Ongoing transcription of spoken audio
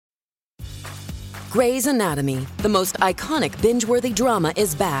Grey's Anatomy, the most iconic binge-worthy drama,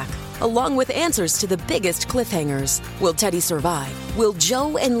 is back, along with answers to the biggest cliffhangers. Will Teddy survive? Will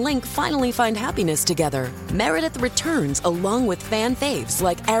Joe and Link finally find happiness together? Meredith returns along with fan faves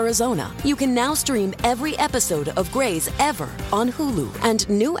like Arizona. You can now stream every episode of Grey's ever on Hulu, and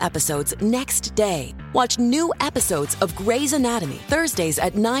new episodes next day. Watch new episodes of Grey's Anatomy Thursdays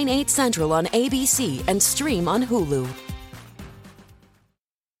at 9/8 Central on ABC and stream on Hulu.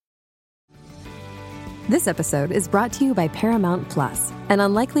 This episode is brought to you by Paramount Plus. An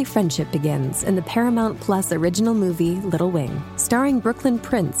unlikely friendship begins in the Paramount Plus original movie Little Wing, starring Brooklyn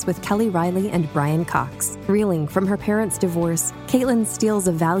Prince with Kelly Riley and Brian Cox. Reeling from her parents' divorce, Caitlin steals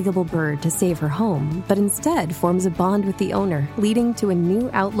a valuable bird to save her home, but instead forms a bond with the owner, leading to a new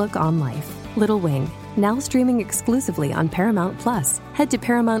outlook on life. Little Wing, now streaming exclusively on Paramount Plus. Head to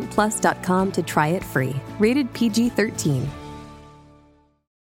ParamountPlus.com to try it free. Rated PG-13.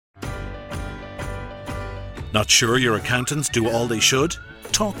 Not sure your accountants do all they should?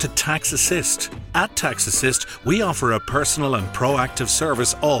 Talk to Tax Assist. At Tax Assist, we offer a personal and proactive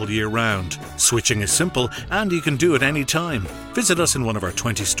service all year round. Switching is simple and you can do it anytime. Visit us in one of our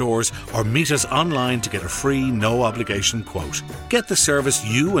 20 stores or meet us online to get a free, no-obligation quote. Get the service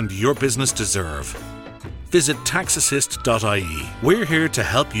you and your business deserve. Visit taxassist.ie. We're here to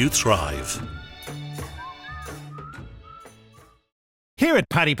help you thrive. Here at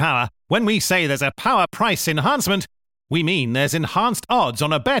Paddy Power, when we say there's a power price enhancement, we mean there's enhanced odds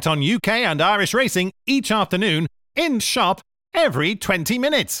on a bet on UK and Irish racing each afternoon in shop every 20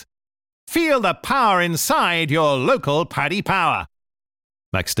 minutes. Feel the power inside your local Paddy Power.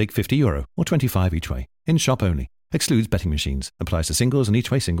 Max stake €50 or 25 each way. In shop only. Excludes betting machines. Applies to singles and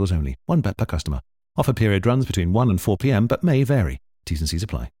each way singles only. One bet per customer. Offer period runs between 1 and 4 p.m. but may vary. T's and C's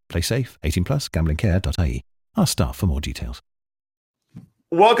apply. Play safe. 18 plus. Gamblingcare.ie. Ask staff for more details.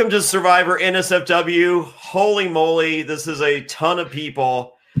 Welcome to Survivor NSFW. Holy moly, this is a ton of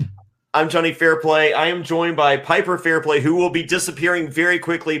people. I'm Johnny Fairplay. I am joined by Piper Fairplay, who will be disappearing very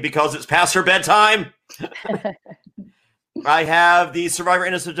quickly because it's past her bedtime. I have the Survivor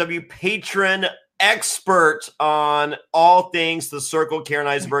NSFW patron expert on all things The Circle, Karen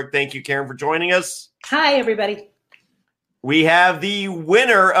Eisenberg. Thank you, Karen, for joining us. Hi, everybody. We have the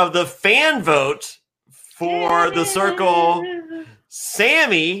winner of the fan vote for The Circle,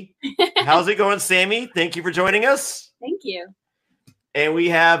 Sammy. How's it going, Sammy? Thank you for joining us. Thank you. And we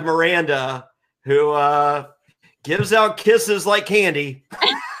have Miranda, who gives out kisses like candy.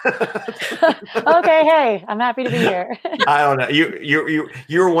 Okay, hey, I'm happy to be here. I don't know.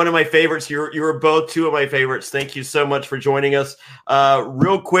 You were one of my favorites. You were both two of my favorites. Thank you so much for joining us.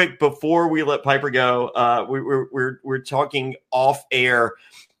 Real quick before we let Piper go, we're talking off air.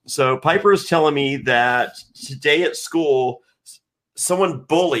 So Piper is telling me that today at school, someone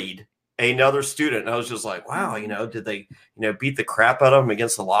bullied another student. And I was just like, wow, did they, beat the crap out of him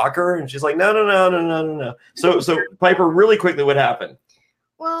against the locker? And she's like, no. So Piper, really quickly, what happened?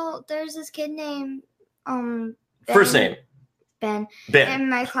 Well, there's this kid named Ben, First name? Ben Ben. in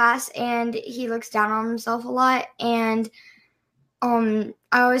my class, and he looks down on himself a lot. And I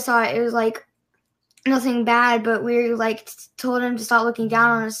always thought it was like nothing bad, but we told him to stop looking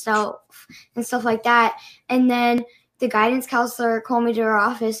down on himself and stuff like that. And then the guidance counselor called me to her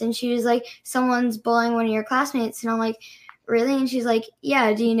office, and she was like, someone's bullying one of your classmates. And I'm like, really? And she's like,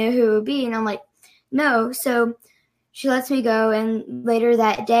 yeah, do you know who it would be? And I'm like, no. So she lets me go, and later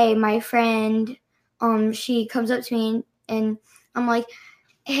that day, my friend, she comes up to me, and I'm like,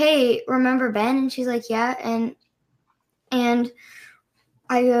 hey, remember Ben? And she's like, yeah. And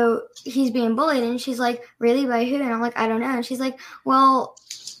I go, he's being bullied. And she's like, really? By who? And I'm like, I don't know. And she's like, well,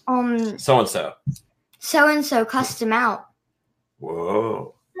 so-and-so. So-and-so cussed him out.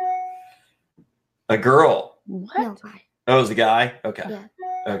 Whoa. A girl? What? No, guy. Oh, it was a guy? Okay. Yeah.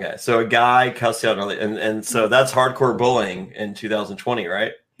 Okay. So a guy cussed out another, and so that's hardcore bullying in 2020,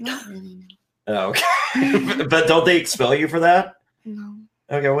 right? Not really, Oh, okay. But don't they expel you for that? no.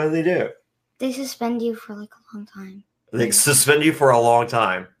 Okay, what do they do? They suspend you for a long time. They suspend you for a long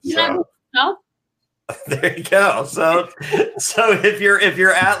time. So, No? there you go. So if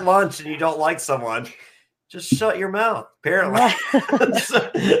you're at lunch and you don't like someone, just shut your mouth. Apparently.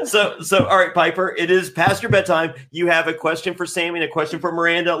 so all right, Piper. It is past your bedtime. You have a question for Sammy and a question for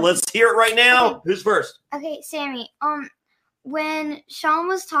Miranda. Let's hear it right now. Who's first? Okay, Sammy. When Sean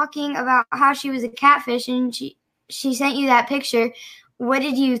was talking about how she was a catfish and she sent you that picture, what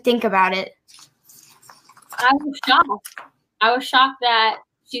did you think about it? I was shocked. I was shocked that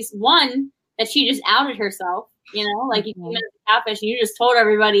that she just outed herself. You came in as a catfish and you just told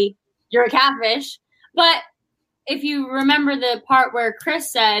everybody you're a catfish. But if you remember the part where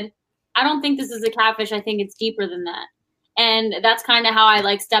Chris said, I don't think this is a catfish. I think it's deeper than that. And that's kind of how I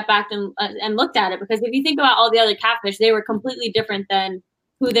like stepped back and looked at it. Because if you think about all the other catfish, they were completely different than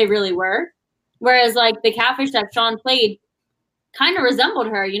who they really were. Whereas like the catfish that Sean played kind of resembled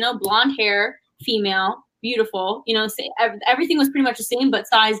her, you know, blonde hair, female, beautiful, you know, everything was pretty much the same, but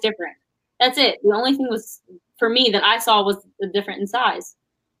size different. That's it. The only thing was for me that I saw was the different in size.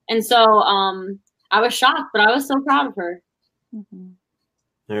 And so I was shocked, but I was so proud of her. Mm-hmm.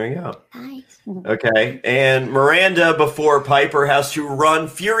 There you go. Nice. Okay. And Miranda, before Piper has to run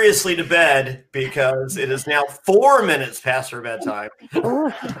furiously to bed because it is now 4 minutes past her bedtime.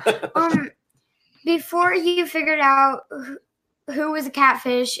 Before you figured out who was a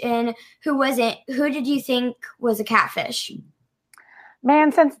catfish and who wasn't, who did you think was a catfish?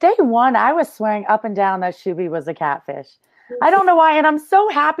 Man, since day one, I was swearing up and down that Shuby was a catfish. I don't know why, and I'm so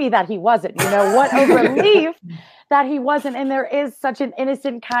happy that he wasn't. You know, what a relief that he wasn't. And there is such an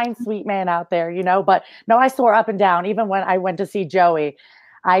innocent, kind, sweet man out there, you know. But no, I swore up and down. Even when I went to see Joey,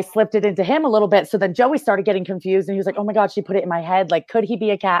 I slipped it into him a little bit. So then Joey started getting confused, and he was like, "Oh my God, she put it in my head. Like, could he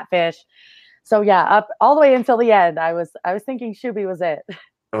be a catfish?" So yeah, up all the way until the end, I was thinking Shuby was it.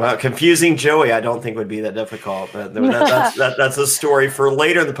 Well, confusing Joey, I don't think would be that difficult. But that's a story for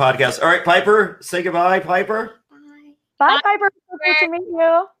later in the podcast. All right, Piper, say goodbye, Piper. Bye, Piper. Good to meet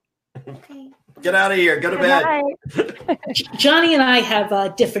you. Okay. Get out of here. Go to bed. Johnny and I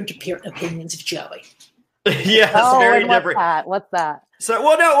have different opinions of Joey. Yes, Oh, very and what's different. that? What's that? So,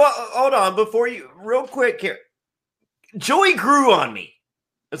 hold on. Before you, real quick here. Joey grew on me.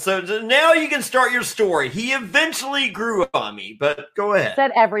 So now you can start your story. He eventually grew on me, but go ahead.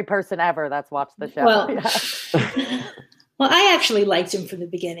 Said every person ever that's watched the show. Well, Yeah. well, I actually liked him from the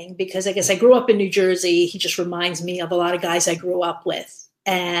beginning because I guess I grew up in New Jersey. He just reminds me of a lot of guys I grew up with.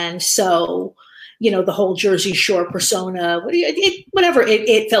 And so, you know, the whole Jersey Shore persona, whatever,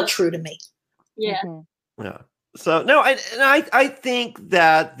 it felt true to me. Yeah. Mm-hmm. Yeah. So no, I think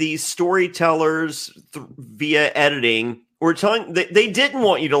that these storytellers via editing were telling they didn't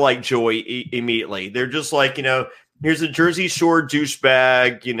want you to like Joey immediately. They're just like, you know, here's a Jersey Shore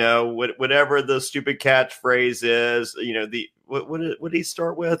douchebag, you know, whatever the stupid catchphrase is, you know, what did he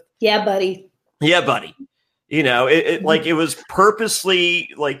start with? Yeah, buddy. Yeah, buddy. You know, it like it was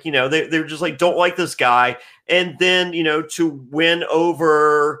purposely like, you know, they're just like, don't like this guy. And then, you know, to win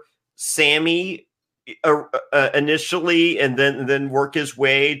over Sammy initially and then work his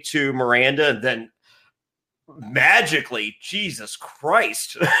way to Miranda and then magically, Jesus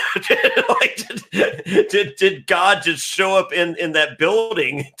Christ, did God just show up in that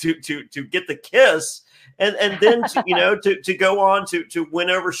building to get the kiss? And then you know to go on to win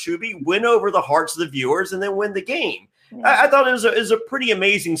over Shuby, win over the hearts of the viewers, and then win the game. Yeah. I thought it was a pretty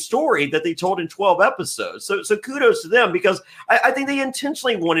amazing story that they told in 12 episodes. So kudos to them because I think they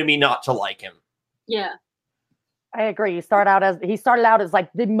intentionally wanted me not to like him. Yeah. I agree. He started out as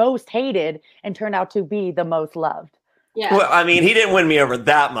like the most hated and turned out to be the most loved. Yeah. Well, I mean, he didn't win me over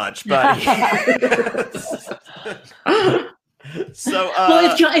that much, but so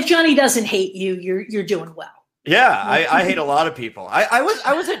well, if Johnny doesn't hate you, you're doing well. Yeah, I hate a lot of people. I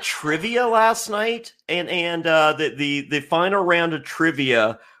was at trivia last night, and the final round of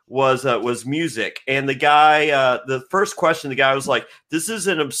trivia was music, and the guy the first question the guy was like, "This is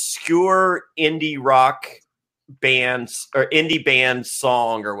an obscure indie rock band or indie band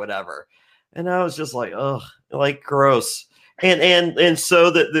song or whatever," and I was just like, "Ugh, like gross." And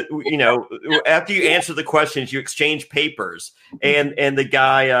so that you know, after you answer the questions, you exchange papers, and the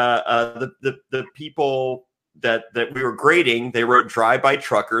guy the people that we were grading, they wrote Drive By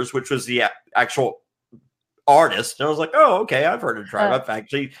Truckers, which was the actual artist. And I was like, oh, okay, I've heard of Drive. I've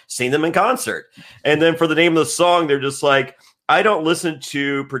actually seen them in concert. And then for the name of the song, they're just like, I don't listen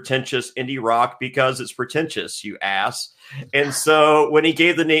to pretentious indie rock because it's pretentious, you ass. And so when he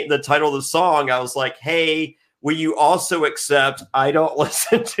gave the title of the song, I was like, hey, will you also accept I don't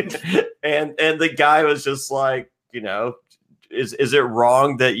listen to and the guy was just like, you know, is it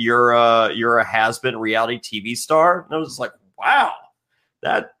wrong that you're a has-been reality TV star? And I was just like, wow,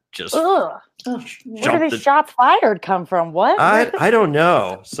 that just where did these shots fired come from? What? I don't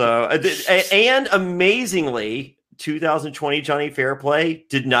know. So and amazingly, 2020 Johnny Fairplay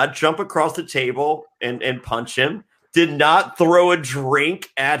did not jump across the table and punch him. Did not throw a drink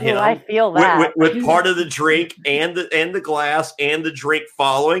at him. I feel that with part of the drink and the glass and the drink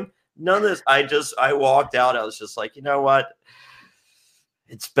following. None of this. I walked out. I was just like, you know what?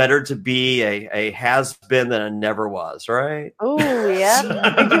 It's better to be a has-been than a never was, right? Oh, yeah.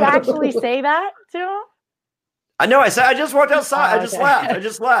 Did you actually say that to him? I know. I just walked outside. Oh, I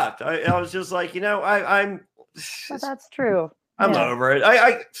just laughed. I was just like, you know, I'm. Well, that's true. I'm over it.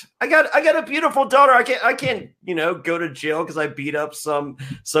 I got a beautiful daughter. I can't go to jail because I beat up some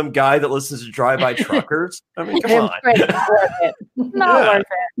guy that listens to drive-by truckers. I mean, come on. Not worth it.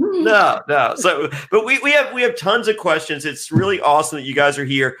 No. So, but we have tons of questions. It's really awesome that you guys are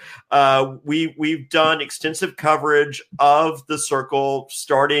here. We've done extensive coverage of the Circle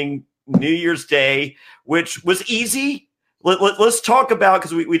starting New Year's Day, which was easy. Let's talk about,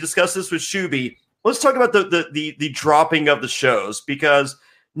 because we discussed this with Shuby. Let's talk about the dropping of the shows, because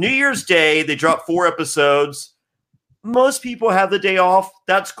New Year's Day, they dropped 4 episodes. Most people have the day off.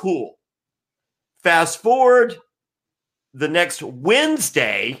 That's cool. Fast forward, the next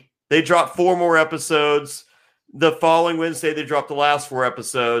Wednesday, they dropped 4 more episodes. The following Wednesday, they dropped the last 4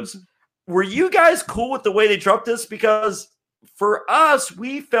 episodes. Were you guys cool with the way they dropped this? Because for us,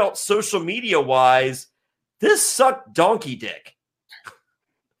 we felt social media-wise, this sucked donkey dick.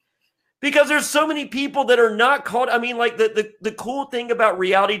 Because there's so many people that are not caught. I mean, like the cool thing about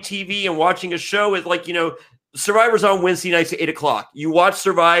reality TV and watching a show is, like, Survivor's on Wednesday nights at 8:00. You watch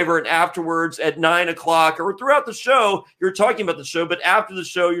Survivor, and afterwards at 9:00 or throughout the show, you're talking about the show. But after the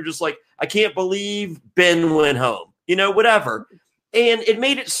show, you're just like, I can't believe Ben went home, whatever. And it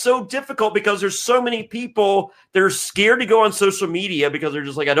made it so difficult because there's so many people that are scared to go on social media because they're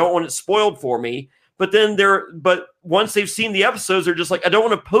just like, I don't want it spoiled for me. But once they've seen the episodes, they're just like, I don't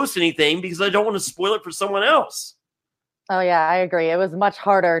want to post anything because I don't want to spoil it for someone else. Oh, yeah, I agree. It was much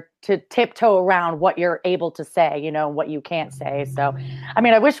harder to tiptoe around what you're able to say, what you can't say. So, I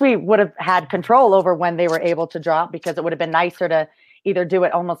mean, I wish we would have had control over when they were able to drop, because it would have been nicer to either do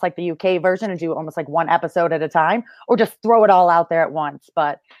it almost like the UK version and do almost like 1 episode at a time, or just throw it all out there at once.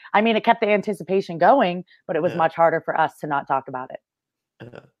 But I mean, it kept the anticipation going, but it was much harder for us to not talk about it.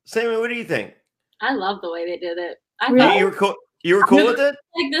 Sammy, what do you think? I love the way they did it. You were cool. You were cool with it?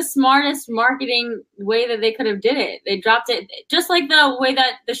 Like the smartest marketing way that they could have did it. They dropped it just like the way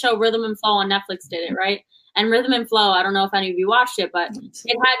that the show Rhythm and Flow on Netflix did it, right? And Rhythm and Flow, I don't know if any of you watched it, but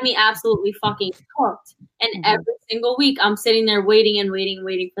it had me absolutely fucking hooked. And every single week, I'm sitting there waiting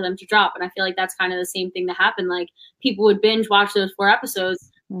for them to drop. And I feel like that's kind of the same thing that happened. Like, people would binge watch those 4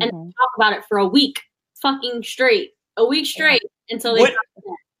 episodes and talk about it for a week fucking straight. A week straight until they dropped it.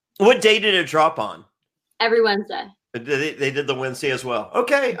 What day did it drop on? Every Wednesday. They did the Wednesday as well.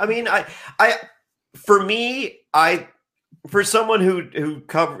 Okay. I mean, for someone who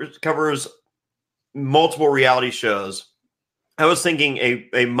covers multiple reality shows, I was thinking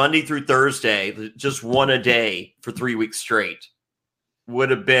a Monday through Thursday, just one a day for 3 weeks straight, would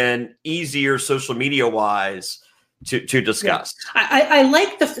have been easier social media wise to discuss. Yeah. I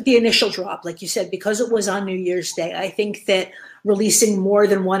like the initial drop, like you said, because it was on New Year's Day. I think that releasing more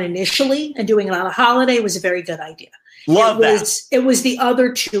than one initially and doing it on a holiday was a very good idea. It was the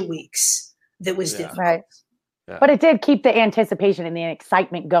other 2 weeks that was different. Right. Yeah. But it did keep the anticipation and the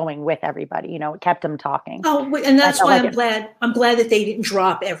excitement going with everybody. It kept them talking. Oh, and that's why I'm glad that they didn't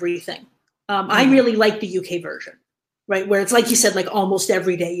drop everything. I really like the UK version, right? Where it's like you said, like almost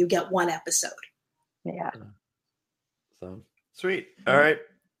every day you get 1 episode. Yeah. So sweet. All right.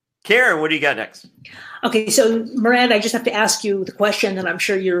 Karen, what do you got next? Okay, so Miranda, I just have to ask you the question that I'm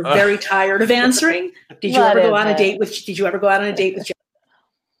sure you're very tired of answering. Did you ever go on a date with Joe?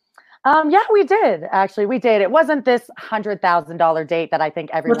 Yeah, we did. Actually, we did. It wasn't this $100,000 date that I think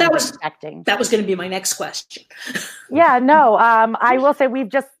everyone was expecting. That was going to be my next question. Yeah, no. I will say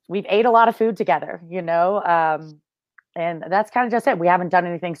we've ate a lot of food together, and that's kind of just it. We haven't done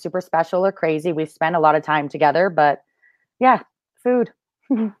anything super special or crazy. We've spent a lot of time together, but yeah, food.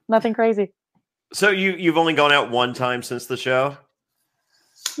 Nothing crazy. So you've only gone out one time since the show?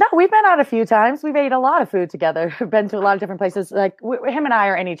 No, we've been out a few times. We've ate a lot of food together. We've been to a lot of different places. Like him and I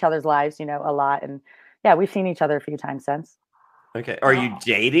are in each other's lives, a lot. And yeah, we've seen each other a few times since. Okay. Are you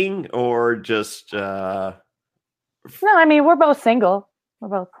dating or just? No, I mean, we're both single. We're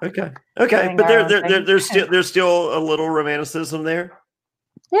both. Okay. But there's still a little romanticism there.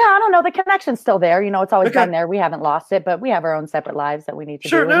 Yeah, I don't know. The connection's still there. It's always been there. We haven't lost it, but we have our own separate lives that we need to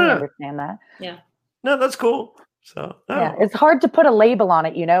do. No. We understand that. Yeah. No, that's cool. So yeah, it's hard to put a label on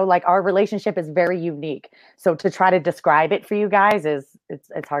it. Like our relationship is very unique. So to try to describe it for you guys it's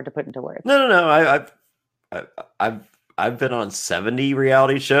hard to put into words. No. I've been on 70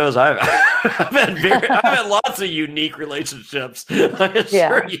 reality shows. I've had lots of unique relationships. I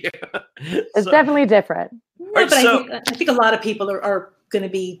assure you. It's definitely different. Yeah, but I think a lot of people are going to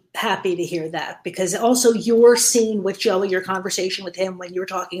be happy to hear that, because also your scene with Joey, your conversation with him when you were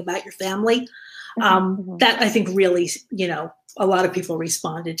talking about your family, that I think really, a lot of people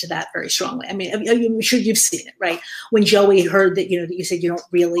responded to that very strongly. I mean, I'm sure you've seen it, right? When Joey heard that, that you said you don't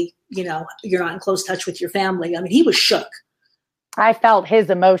really, you're not in close touch with your family. I mean, he was shook. I felt his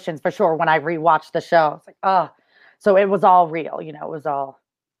emotions for sure when I rewatched the show. It's like, oh, so it was all real, it was all,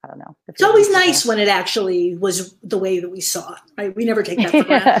 I don't know. It's always nice when it actually was the way that we saw it, right? We never take that for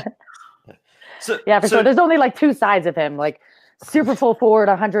granted. So sure. There's only like two sides of him, like super full forward,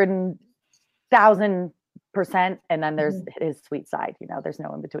 100,000%. And then there's his sweet side, there's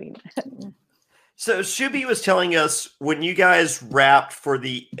no in between. So Shuby was telling us when you guys wrapped for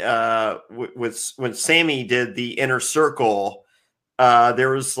the when Sammy did the Inner Circle, there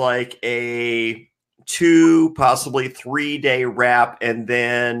was like a 2, possibly 3-day wrap, and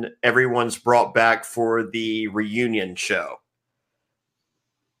then everyone's brought back for the reunion show.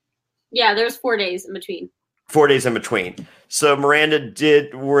 Yeah, there's 4 days in between. 4 days in between. So Miranda,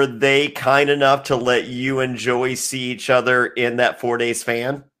 were they kind enough to let you and Joey see each other in that 4 days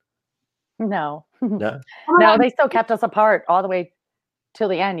span? No. No, they still kept us apart all the way till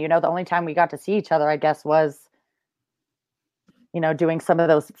the end. The only time we got to see each other, I guess, was, doing some of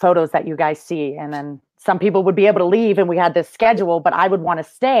those photos that you guys see. And then some people would be able to leave and we had this schedule, but I would want to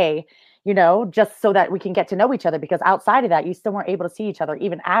stay, just so that we can get to know each other, because outside of that, you still weren't able to see each other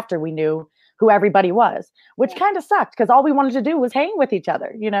even after we knew who everybody was, which kind of sucked because all we wanted to do was hang with each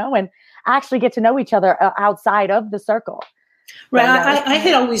other, and actually get to know each other outside of the circle. Right. I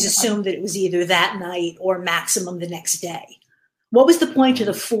had always assumed that it was either that night or maximum the next day. What was the point of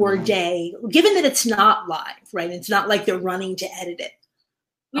the 4-day, given that it's not live, right? It's not like they're running to edit it.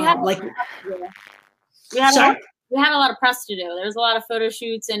 We had a lot of press to do. There was a lot of photo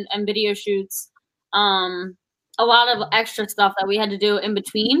shoots and video shoots. A lot of extra stuff that we had to do in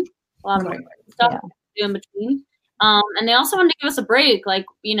between. A lot of stuff to do in between. And they also wanted to give us a break. Like,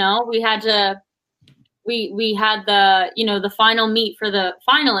 we had to, we had the, the final meet for the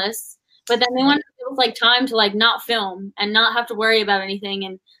finalists, but then they wanted to give us like time to like not film and not have to worry about anything.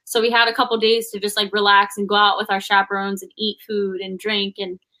 And so we had a couple days to just like relax and go out with our chaperones and eat food and drink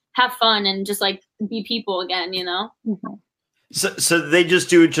and have fun and just like be people again, Mm-hmm. So they just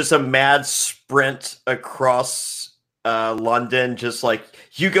do a mad sprint across London, just like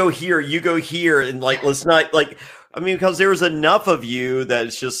you go here, and like let's not like. I mean, because there was enough of you that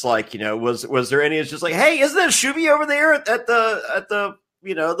it's just like, was there any? It's just like, hey, isn't that Shuby over there at the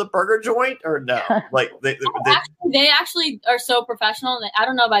the burger joint, or no? Like they actually are so professional. That I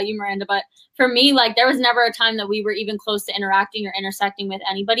don't know about you, Miranda, but for me, like there was never a time that we were even close to interacting or intersecting with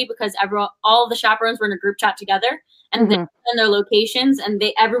anybody because all of the chaperones were in a group chat together and they in their locations, and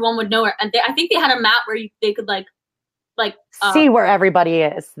everyone would know. And I think they had a map where they could like see where everybody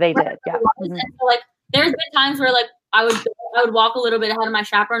is. They did, yeah. And so, like, there's been times where like I would walk a little bit ahead of my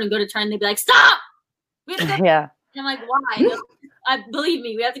chaperone and go to turn, and they'd be like, "Stop!" We have to go. Yeah. And I'm like, "Why?" Believe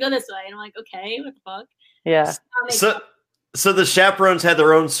me, we have to go this way. And I'm like, "Okay, what the fuck?" Yeah. So the chaperones had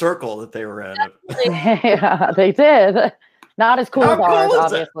their own circle that they were in. Yeah, they did. Not as cool as ours,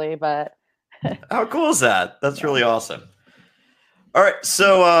 obviously, but how cool is that? That's really awesome. All right,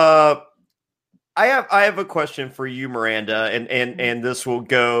 so I have a question for you, Miranda, and this will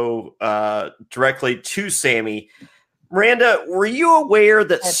go directly to Sammy. Miranda, were you aware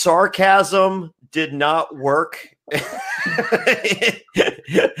that sarcasm did not work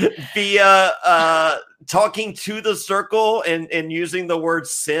via talking to the circle and using the word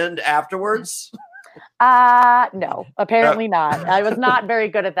send afterwards? No, apparently not. I was not very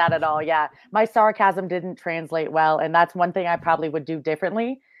good at that at all. Yeah. My sarcasm didn't translate well. And that's one thing I probably would do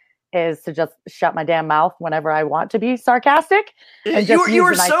differently, is to just shut my damn mouth whenever I want to be sarcastic. And just you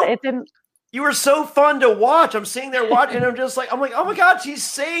were so fun to watch. I'm sitting there watching, and I'm like, oh my God, she's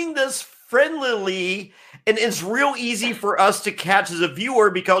saying this friendlily. And it's real easy for us to catch as a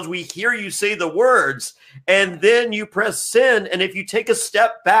viewer because we hear you say the words and then you press send. And if you take a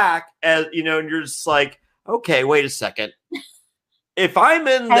step back, and you're just like, okay, wait a second. If I'm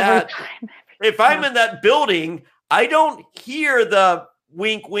in that building, I don't hear the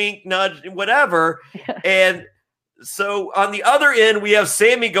wink, wink, nudge, whatever. And so on the other end, we have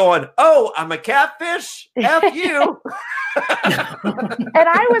Sammy going, "Oh, I'm a catfish. F you." And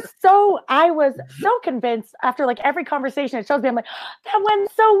I was so convinced after like every conversation it shows me, I'm like, that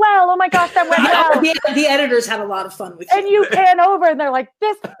went so well. Oh my gosh, that went well. The editors had a lot of fun with you. And you pan over and they're like,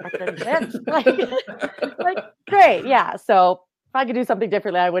 this bitch. like great. Yeah. So if I could do something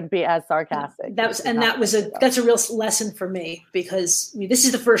differently, I wouldn't be as sarcastic. That's a real lesson for me, because this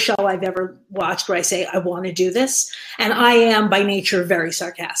is the first show I've ever watched where I say I want to do this, and I am by nature very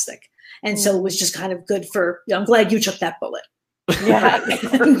sarcastic, and so it was just kind of good for. I'm glad you took that bullet. Yeah,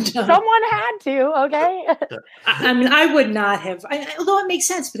 someone had to. Okay. I mean, I would not have. Although it makes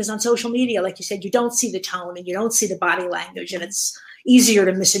sense because on social media, like you said, you don't see the tone and you don't see the body language, and it's easier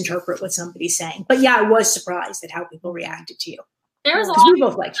to misinterpret what somebody's saying. But yeah, I was surprised at how people reacted to you. There was a Because lot. we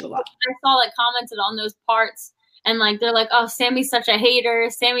both liked you a lot. I saw like commented on those parts, and like they're like, "Oh, Sammy's such a hater.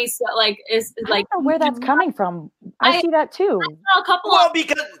 Sammy's so, like is I like." don't know where that's coming from. I see that too. I saw a couple. Well,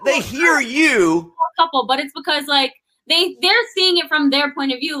 because they hear you. But it's because like they're seeing it from their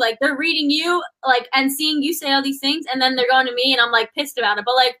point of view. Like they're reading you, like and seeing you say all these things, and then they're going to me, and I'm like pissed about it.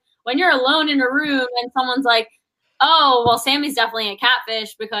 But like when you're alone in a room and someone's like, "Oh, well, Sammy's definitely a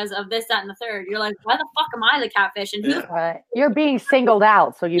catfish because of this, that, and the third," you're like, "Why the fuck am I the catfish?" And who You're being singled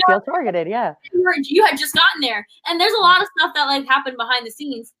out, so you feel targeted. Yeah. you had just gotten there, and there's a lot of stuff that like happened behind the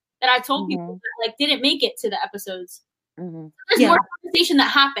scenes that I told people that like didn't make it to the episodes. There's more conversation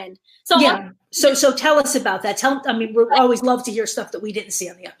that happened. So So tell us about that. We always love to hear stuff that we didn't see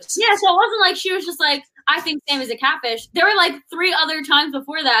on the episode. Yeah, so it wasn't like she was just like, I think Sammy's a catfish. There were like 3 other times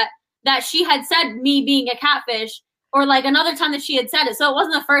before that she had said me being a catfish, or like another time that she had said it. So it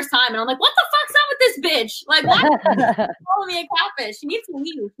wasn't the first time. And I'm like, what the fuck's up with this bitch? Like, why is she calling me a catfish? She needs to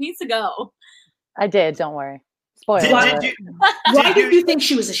leave. She needs to go. I did. Don't worry. Spoiler. Why did you think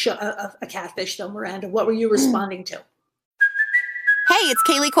she was a catfish, though, Miranda? What were you responding to? Hey, it's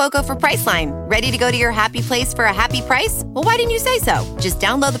Kaylee Cuoco for Priceline. Ready to go to your happy place for a happy price? Well, why didn't you say so? Just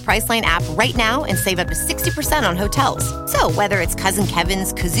download the Priceline app right now and save up to 60% on hotels. So whether it's Cousin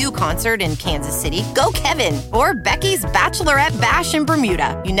Kevin's Kazoo Concert in Kansas City, go Kevin, or Becky's Bachelorette Bash in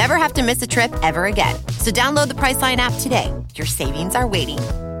Bermuda, you never have to miss a trip ever again. So download the Priceline app today. Your savings are waiting.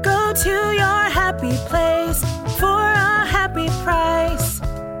 Go to your happy place for a happy price.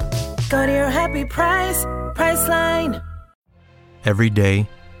 Go to your happy price, Priceline. Every day,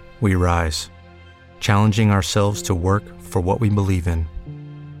 we rise, challenging ourselves to work for what we believe in.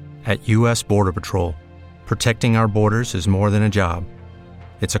 At U.S. Border Patrol, protecting our borders is more than a job.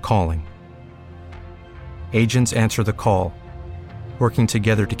 It's a calling. Agents answer the call, working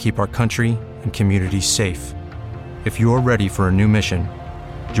together to keep our country and communities safe. If you're ready for a new mission,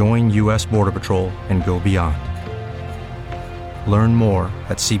 join U.S. Border Patrol and go beyond. Learn more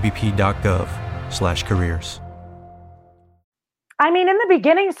at cbp.gov/careers. I mean, in the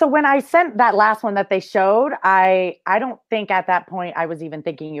beginning, so when I sent that last one that they showed, I don't think at that point I was even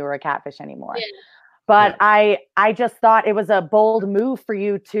thinking you were a catfish anymore. Yeah. But yeah. I just thought it was a bold move for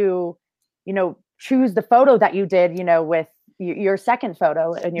you to, choose the photo that you did, with your second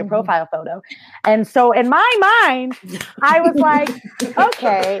photo and your profile photo. And so in my mind, I was like,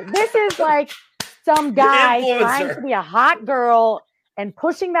 okay, this is like some guy trying to be a hot girl and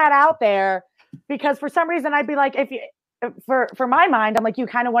pushing that out there, because for some reason I'd be like, for my mind, I'm like, you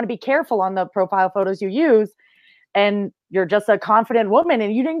kind of want to be careful on the profile photos you use, and you're just a confident woman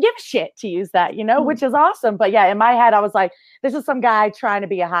and you didn't give a shit to use that, which is awesome. But yeah, in my head, I was like, this is some guy trying to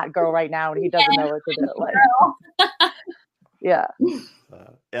be a hot girl right now and he doesn't know what to do. Like, yeah.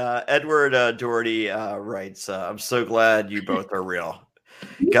 Edward Doherty writes, I'm so glad you both are real.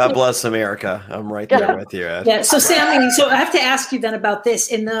 God bless America. I'm right there with you, Ed. Yeah. So Sammy, I have to ask you then about this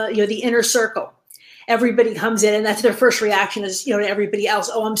in the inner circle. Everybody comes in and that's their first reaction is, to everybody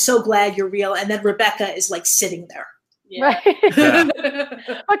else, oh, I'm so glad you're real. And then Rebecca is like sitting there. Yeah. Right. Yeah.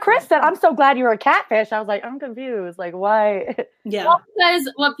 But Chris said, I'm so glad you're a catfish. I was like, I'm confused. Like, why? Yeah. Well, because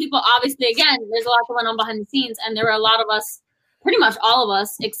what people obviously, again, there's a lot going on behind the scenes. And there were a lot of us, pretty much all of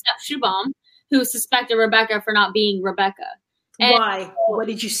us, except Shubham, who suspected Rebecca for not being Rebecca. And why? What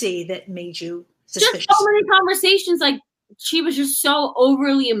did you see that made you suspicious? Just so many conversations. Like, she was just so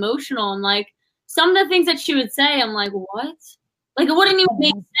overly emotional. And like, some of the things that she would say, I'm like, what? Like, it wouldn't even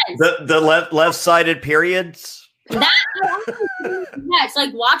make sense. The left-sided periods? It's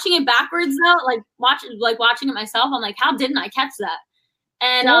like watching it backwards though, like watching it myself. I'm like, how didn't I catch that?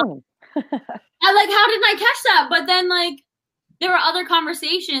 And I like, how didn't I catch that? But then like, there were other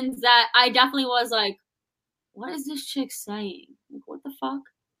conversations that I definitely was like, what is this chick saying? Like, what the fuck?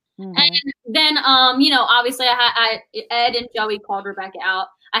 Mm-hmm. And then, obviously Ed and Joey called Rebecca out.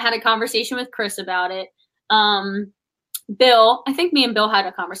 I had a conversation with Chris about it. Bill, I think me and Bill had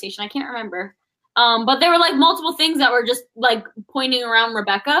a conversation. I can't remember. But there were like multiple things that were just like pointing around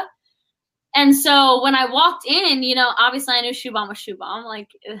Rebecca. And so when I walked in, obviously I knew Shubham was Shubham, like,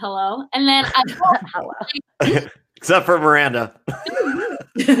 hello. And then hello. Except for Miranda. And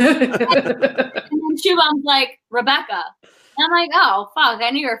then Shubham's like, Rebecca. And I'm like, oh, fuck,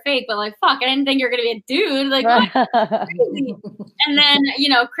 I knew you were fake, but like, fuck, I didn't think you were going to be a dude. Like, crazy. And then,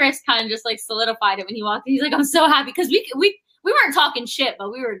 Chris kind of just like solidified it when he walked in. He's like, I'm so happy. Because we weren't talking shit,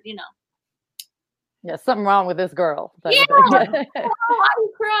 but we were, Yeah, something wrong with this girl. Yeah. I'm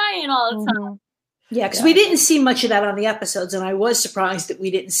crying all the time. Yeah, because we didn't see much of that on the episodes, and I was surprised that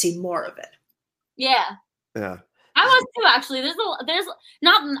we didn't see more of it. Yeah. Yeah. I was too, actually. There's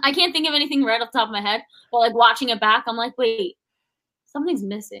not, I can't think of anything right off the top of my head, but like watching it back, I'm like, wait, something's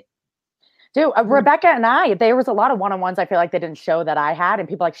missing. Dude, Rebecca and there was a lot of one-on-ones I feel like they didn't show that I had, and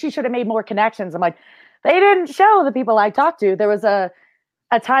people like, she should have made more connections. I'm like, they didn't show the people I talked to. There was a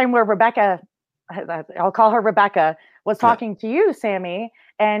time where Rebecca, I'll call her Rebecca, was talking to you, Sammy,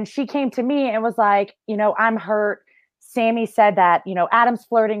 and she came to me and was like, I'm hurt. Sammy said that, Adam's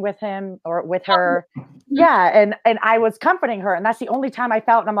flirting with him or with her. Yeah. And I was comforting her. And that's the only time I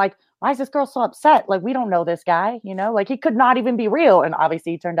felt, and I'm like, why is this girl so upset? Like, we don't know this guy, like he could not even be real. And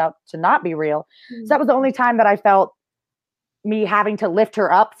obviously he turned out to not be real. Mm-hmm. So that was the only time that I felt me having to lift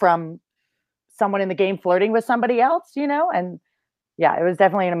her up from someone in the game flirting with somebody else, and yeah, it was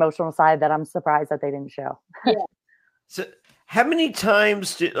definitely an emotional side that I'm surprised that they didn't show. Yeah. So how many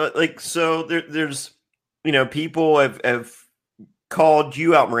times there's, people have called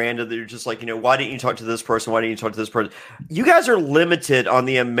you out, Miranda. They're just like, why didn't you talk to this person? Why didn't you talk to this person? You guys are limited on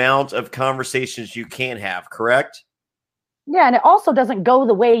the amount of conversations you can have, correct? Yeah. And it also doesn't go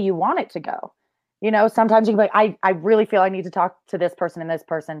the way you want it to go. Sometimes you can be like, I really feel I need to talk to this person and this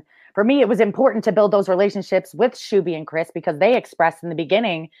person. For me, it was important to build those relationships with Shuby and Chris because they expressed in the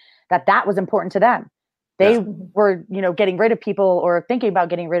beginning that was important to them. They were, getting rid of people or thinking about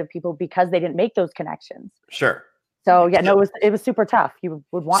getting rid of people because they didn't make those connections. Sure. So yeah, no, it was super tough. You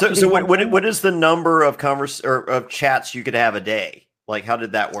would want. So what is the number of of chats you could have a day? Like, how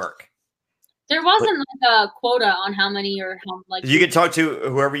did that work? There wasn't like a quota on how many or how like. You could talk to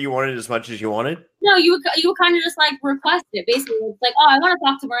whoever you wanted as much as you wanted. No, you would kind of just like request it. Basically, it's like, oh, I want to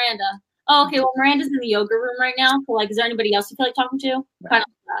talk to Miranda. Oh, okay. Well, Miranda's in the yoga room right now. So like, is there anybody else you feel like talking to? Kind of like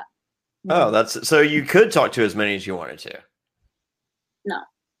that. Oh, that's so you could talk to as many as you wanted to. No.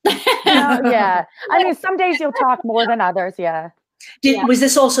 Yeah. I mean, some days you'll talk more than others. Yeah. Was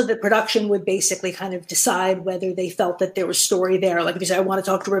this also the production would basically kind of decide whether they felt that there was story there? Like if you say, I want to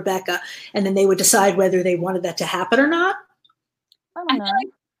talk to Rebecca, and then they would decide whether they wanted that to happen or not?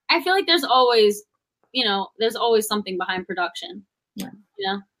 I feel like there's always, there's always something behind production. Yeah.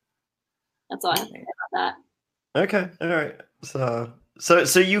 That's all I have to say about that. Okay. All right.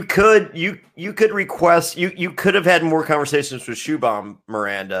 So you could request, you could have had more conversations with Shoebomb,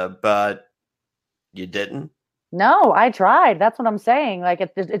 Miranda, but you didn't. No, I tried. That's what I'm saying. Like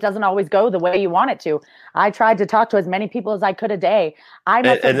it doesn't always go the way you want it to. I tried to talk to as many people as I could a day. And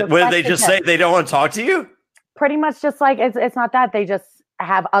what did they just say? They don't want to talk to you? Pretty much just like, it's not that. They just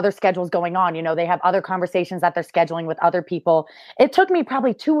have other schedules going on. They have other conversations that they're scheduling with other people. It took me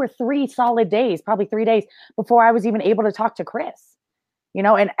probably 2 or 3 solid days, probably 3 days before I was even able to talk to Chris.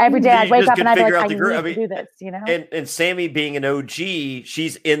 And every day I'd wake up and I'd be like, I need to do this, And Sammy being an OG,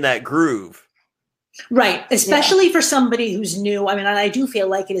 she's in that groove. Right. Especially for somebody who's new. I mean, I do feel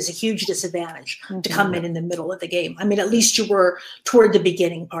like it is a huge disadvantage to come in the middle of the game. I mean, at least you were toward the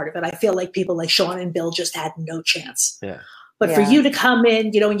beginning part of it. I feel like people like Sean and Bill just had no chance. Yeah. But for you to come in,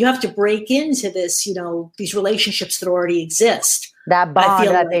 and you have to break into this, these relationships that already exist. That bond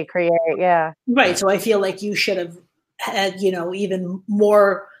that they create. Yeah. Right. So I feel like you should have had, even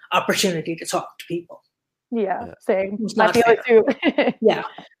more opportunity to talk to people. Yeah. Same. I feel it too. Yeah.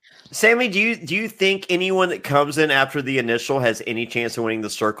 Sammy, do you think anyone that comes in after the initial has any chance of winning the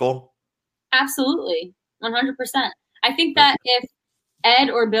circle? Absolutely. 100%. I think that if Ed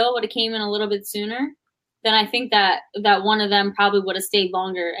or Bill would have came in a little bit sooner, then I think that one of them probably would have stayed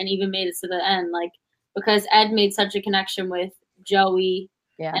longer and even made it to the end. Like, because Ed made such a connection with Joey.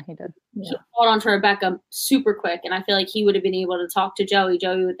 Yeah, he did. He called on to Rebecca super quick. And I feel like he would have been able to talk to Joey.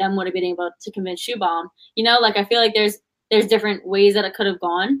 Joey would have been able to convince Shoebomb. I feel like there's different ways that it could have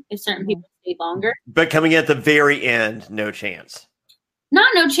gone if certain people stayed longer. But coming at the very end, no chance. Not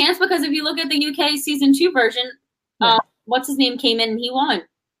no chance, because if you look at the UK season 2 version, what's his name came in and he won.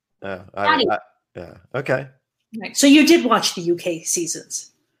 Yeah. Okay. Right. So you did watch the UK seasons?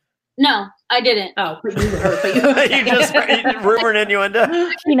 No, I didn't. Oh, but you heard. You just rumor and innuendo.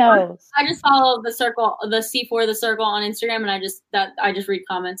 He knows. I just follow the circle, the C4 the circle on Instagram, and I just read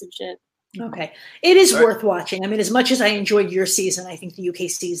comments and shit. Okay. It is worth watching. I mean, as much as I enjoyed your season, I think the UK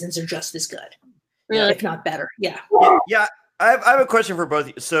seasons are just as good. Really? If not better. Yeah. Yeah. I have a question for both of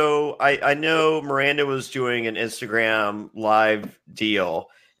you. So I know Miranda was doing an Instagram live deal,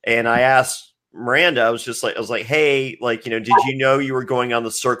 and I asked Miranda, I was like, hey, did you know you were going on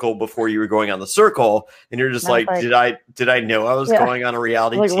the circle before you were going on the circle? And you're just like, did I know I was going on a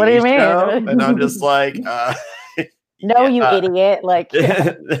reality TV what do you show? mean? And I'm just like, no, you idiot. Like,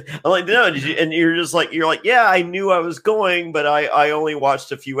 I'm like, no, did you? And you're like, yeah, I knew I was going, but I only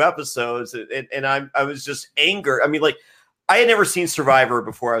watched a few episodes, and I was just angered. I mean, like, I had never seen Survivor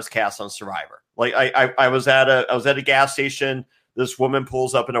before I was cast on Survivor. Like, I was at a gas station This woman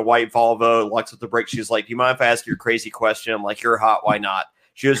pulls up in a white Volvo, locks up the brake. She's like, "Do you mind if I ask you a crazy question?" I'm like, "You're hot. Why not?"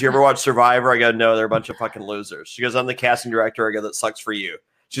 She goes, "You ever watch Survivor?" I go, "No, they're a bunch of fucking losers." She goes, "I'm the casting director." I go, "That sucks for you."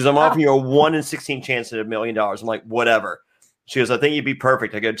 She goes, "I'm offering you a 1 in 16 chance at $1 million." I'm like, "Whatever." She goes, "I think you'd be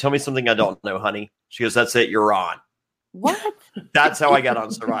perfect." I go, "Tell me something I don't know, honey." She goes, "That's it. You're on." What? That's how I got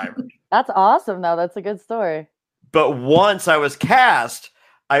on Survivor. That's awesome, though. That's a good story. But once I was cast,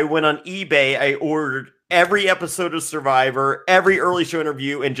 I went on eBay. I ordered every episode of Survivor, every early show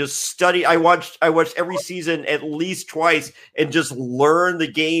interview, and just studied. I watched every season at least twice and just learned the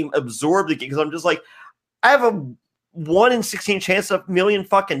game, absorb the game. Because I'm just like, I have a 1 in 16 chance of $1 million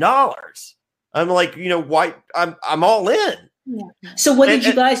fucking dollars. I'm like, why? I'm all in. Yeah. So what did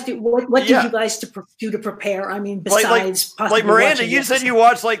you guys do? What did you guys do to prepare? I mean, besides like Miranda, you said you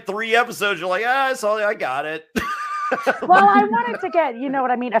watched like 3 episodes. You're like, I got it. Well, I wanted to get,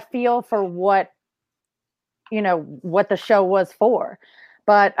 a feel for what the show was for.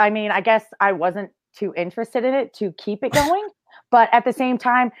 But I mean, I guess I wasn't too interested in it to keep it going. But at the same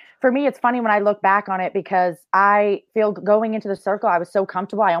time, for me, it's funny when I look back on it because I feel going into the circle, I was so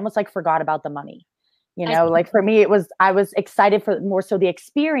comfortable. I almost forgot about the money. For me, I was excited for more so the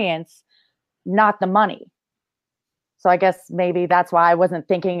experience, not the money. So I guess maybe that's why I wasn't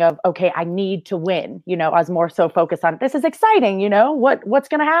thinking of, okay, I need to win. I was more so focused on, this is exciting. What's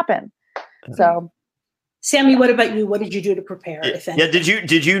going to happen? So, Sammy, what about you? What did you do to prepare? Yeah.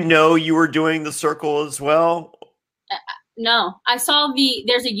 Did you know you were doing the circle as well? No, I saw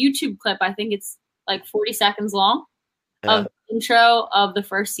there's a YouTube clip. I think it's like 40 seconds long of the intro of the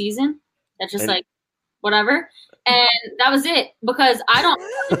first season. That's just whatever. And that was it because I don't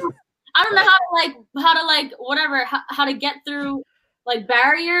know how to get through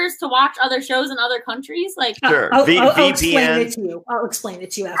barriers to watch other shows in other countries. Sure. I'll explain it to you. I'll explain it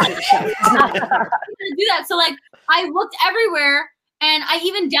to you after the show. I'm gonna do that. So I looked everywhere and I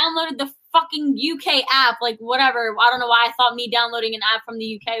even downloaded the fucking UK app, whatever. I don't know why I thought me downloading an app from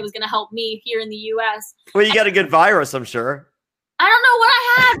the UK was going to help me here in the US. Well, you got a good virus, I'm sure. I don't know what I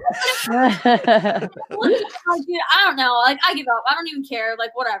had. I don't know. I give up. I don't even care.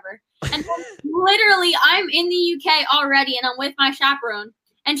 Whatever. And literally, I'm in the UK already, and I'm with my chaperone.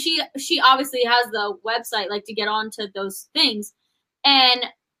 And she obviously has the website, to get onto those things. And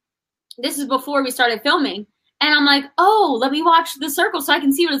this is before we started filming. And I'm like, oh, let me watch The Circle so I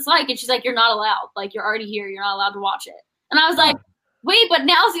can see what it's like. And she's like, you're not allowed. You're already here. You're not allowed to watch it. And I was like, wait, but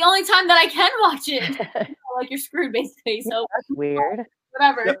now's the only time that I can watch it. You're screwed, basically. So that's weird.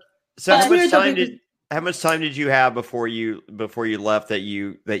 Whatever. Yep. So how much time did you have before you left that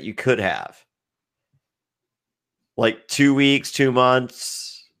you could have? 2 weeks, 2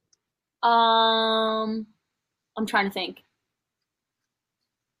 months? I'm trying to think.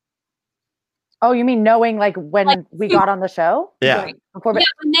 Oh, you mean knowing when we got on the show? Yeah. Before,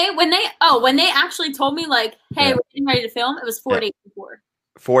 when they actually told me hey, we're getting ready to film, it was 4 days before.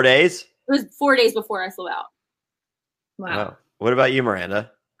 4 days? It was 4 days before I flew out. Wow. Oh. What about you,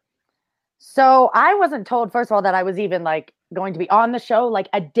 Miranda? So I wasn't told, first of all, that I was even going to be on the show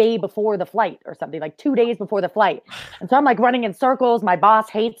a day before the flight or something, 2 days before the flight. And so I'm running in circles. My boss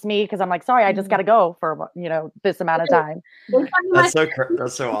hates me because I'm sorry, I just got to go for, this amount of time. That's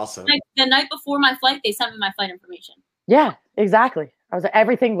so awesome. The night before my flight, they sent me my flight information. Yeah, exactly.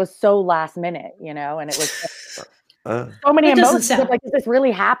 Everything was so last minute, and it was so many emotions. Is this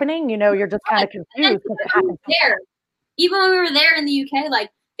really happening? You're just kind of confused. Even when we were there in the UK,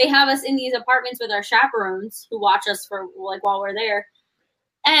 they have us in these apartments with our chaperones who watch us for while we're there.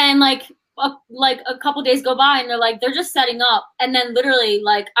 And a couple days go by and they're just setting up. And then literally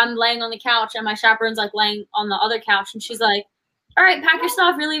I'm laying on the couch and my chaperone's laying on the other couch. And she's like, all right, pack your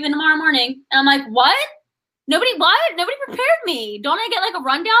stuff. You're leaving tomorrow morning. And I'm like, what? Nobody prepared me. Don't I get a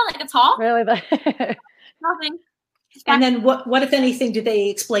rundown, a talk? Really? Nothing. And then what, if anything, did they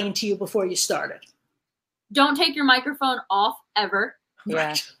explain to you before you started? Don't take your microphone off ever.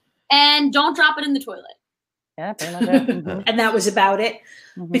 Yeah. And don't drop it in the toilet. Yeah, pretty much it. Mm-hmm. And that was about it.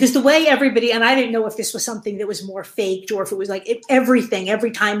 Mm-hmm. Because the way everybody, and I didn't know if this was something that was more faked or if it was everything,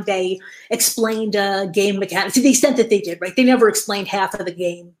 every time they explained a game mechanic, to the extent that they did, right? They never explained half of the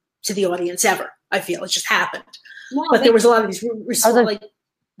game to the audience ever, I feel. It just happened. No, but there was a lot of these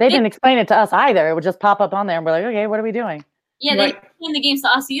they didn't explain it to us either. It would just pop up on there and we're like, okay, what are we doing? Yeah, they didn't explain the games to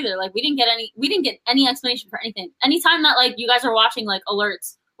us either. We didn't get any explanation for anything. Anytime that you guys are watching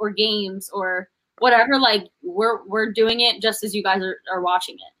alerts or games or whatever, we're doing it just as you guys are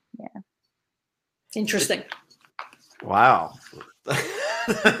watching it. Yeah. Interesting. Wow.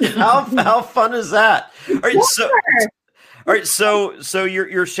 How fun is that? All right, so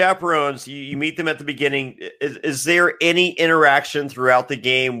your chaperones, you meet them at the beginning. Is there any interaction throughout the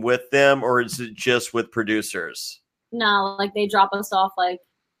game with them, or is it just with producers? No, like they drop us off, like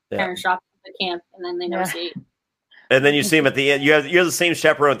parents drop us at camp, and then they never see. And then you see them at the end. You have the same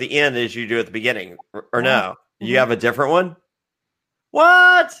chaperone at the end as you do at the beginning, or no? You have a different one.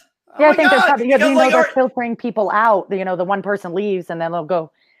 What? Yeah, I think they're probably, they're filtering people out. The one person leaves, and then they'll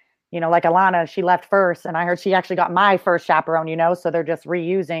go. Like Alana, she left first, and I heard she actually got my first chaperone. So they're just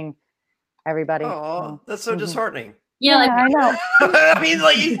reusing everybody. Oh, that's so disheartening. Yeah, I know. I mean,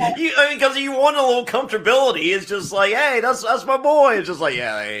 because you want a little comfortability. It's just like, hey, that's my boy. It's just like,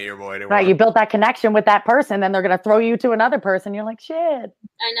 yeah, I ain't your boy anymore. Right, you built that connection with that person, then they're gonna throw you to another person. You're like, shit. I know.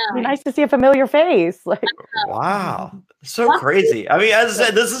 It'd be nice to see a familiar face. Like, wow, so crazy. I mean, as I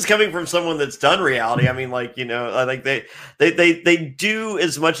said, this is coming from someone that's done reality. I mean, I think they do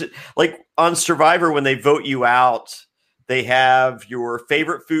as much like on Survivor when they vote you out. They have your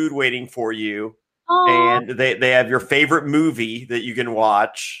favorite food waiting for you. And they have your favorite movie that you can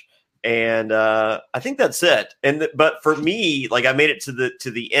watch, and I think that's it. But for me, like I made it to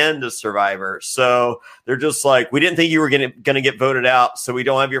the end of Survivor, so they're just like, we didn't think you were gonna get voted out, so we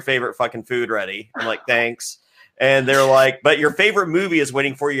don't have your favorite fucking food ready. I'm like, thanks. And they're like, but your favorite movie is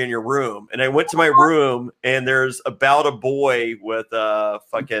waiting for you in your room. And I went to my room, and there's About a Boy with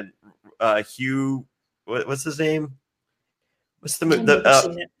fucking Hugh. What's his name? What's the movie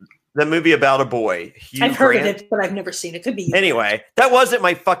About a Boy. Hugh I've heard Grant. of it, but I've never seen it. Could be. Anyway, that wasn't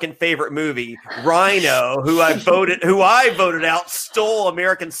my fucking favorite movie. Rhino, who I voted out, stole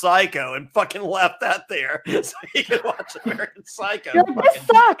American Psycho and fucking left that there so you can watch American Psycho. You're like, this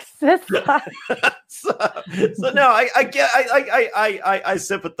sucks. This sucks. So no, I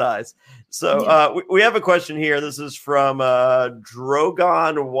sympathize. So we have a question here. This is from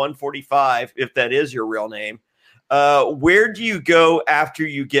Drogon145, if that is your real name. Where do you go after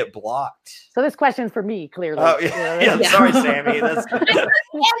you get blocked? So this question's for me, clearly. Oh, yeah. Sorry, Sammy. That's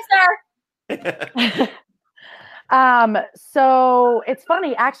answer. So it's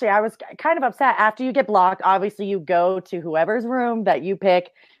funny, actually, I was kind of upset. After you get blocked, obviously you go to whoever's room that you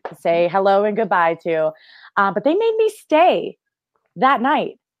pick to say hello and goodbye to. But they made me stay that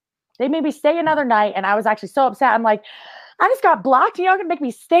night. They made me stay another night, and I was actually so upset. I'm like, I just got blocked. Y'all gonna make me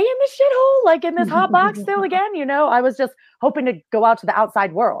stay in this shithole, like in this hot box still again? I was just hoping to go out to the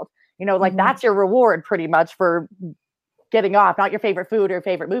outside world. That's your reward pretty much for getting off, not your favorite food or your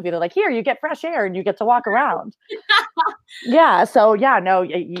favorite movie. They're like, here, you get fresh air and you get to walk around. Yeah. So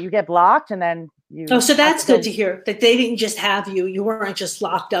you get blocked and then you. Oh, so that's good to hear that they didn't just have you. You weren't just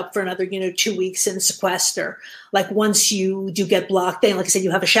locked up for another, 2 weeks in sequester. Like once you do get blocked, then like I said,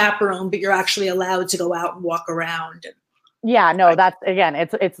 you have a chaperone, but you're actually allowed to go out and walk around. Yeah, no, that's again,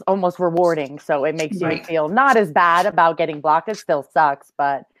 it's almost rewarding. So it makes you feel not as bad about getting blocked. It still sucks,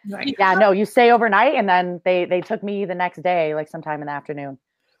 but yeah, no, you stay overnight, and then they took me the next day, like sometime in the afternoon.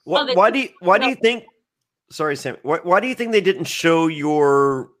 Why do you think? Sorry, Sam. Why do you think they didn't show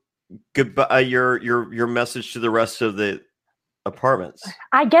your goodbye, your message to the rest of the apartments?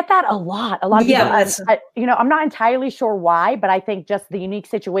 I get that a lot. A lot of people. I'm not entirely sure why, but I think just the unique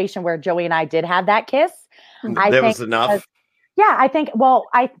situation where Joey and I did have that kiss. That was enough. I think. Well,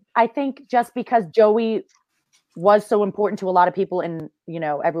 I think just because Joey was so important to a lot of people, and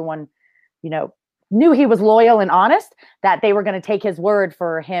everyone, knew he was loyal and honest, that they were going to take his word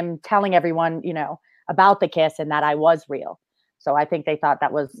for him telling everyone, about the kiss and that I was real. So I think they thought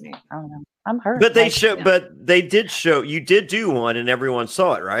that was. I don't know. I'm hurt. But they did show. You did do one, and everyone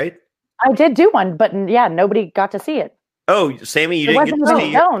saw it, right? I did do one, but nobody got to see it. Oh, Sammy, you didn't get to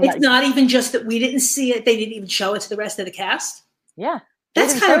see it. It's not even just that we didn't see it. They didn't even show it to the rest of the cast. Yeah.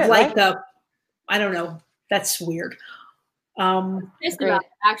 That's kind of like I don't know. That's weird. Pissed about it,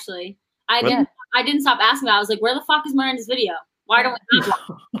 actually. I didn't stop asking about it. I was like, where the fuck is Miranda's video? Why don't we have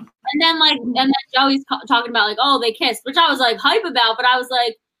it? And then Joey's talking about like, oh, they kissed, which I was like hype about, but I was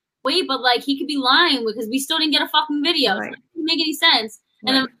like, wait, but like he could be lying because we still didn't get a fucking video. Right. So it didn't make any sense.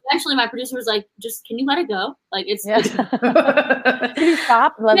 And then eventually my producer was like, just, can you let it go? Like, it's. Can you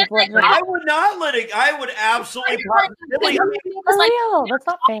stop? I would not let it. I would absolutely. That's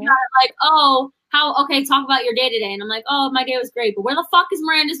not fair. Like, oh, okay, talk about your day today. And I'm like, oh, my day was great. But where the fuck is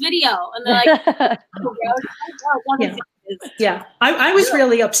Miranda's video? And they're like, I was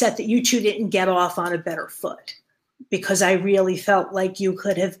really upset that you two didn't get off on a better foot, because I really felt like you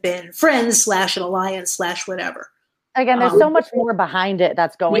could have been friends / an alliance / whatever. Again, there's so much more behind it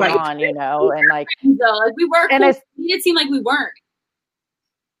that's going on, and like we were, and it did seem like we weren't.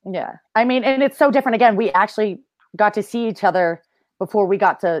 Yeah, I mean, and it's so different. Again, we actually got to see each other before we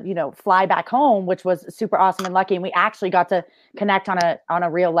got to, fly back home, which was super awesome and lucky. And we actually got to connect on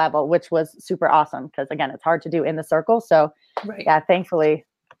a real level, which was super awesome. Because again, it's hard to do in the circle. So yeah, thankfully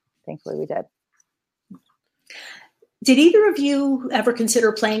we did. Did either of you ever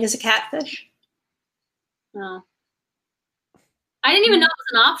consider playing as a catfish? No. I didn't even know it was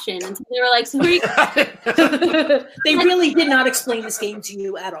an option until they were like, so who are you? They really did not explain this game to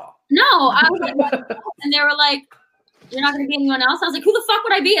you at all. No, I was like, and they were like, you're not going to be anyone else? I was like, who the fuck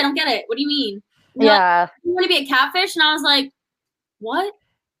would I be? I don't get it. What do you mean? Yeah. You want to be a catfish? And I was like, what?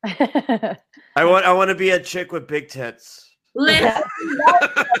 I want to be a chick with big tits. Listen,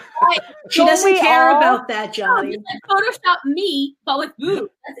 she doesn't care about that, Johnny. No, just Photoshop me, but with boobs.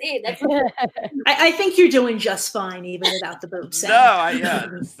 That's it. That's what I think you're doing just fine, even without the boobs.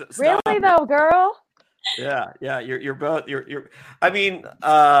 Really though, girl. Yeah. You're both. You're. I mean,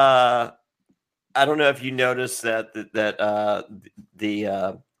 I don't know if you noticed that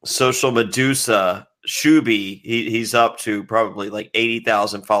the social Medusa Shuby, he's up to probably like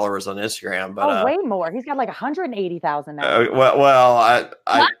 80,000 followers on Instagram, but way more. He's got like 180,000 now.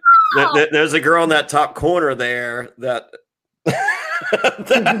 There's a girl in that top corner there that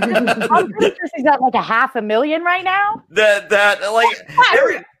I'm pretty sure she's got like 500,000 right now. I like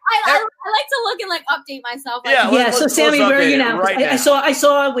to look and like update myself. Like, yeah. So Sammy, where are you now? Right now. I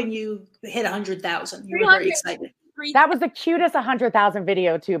saw when you hit 100,000. You were very excited. That was the cutest 100,000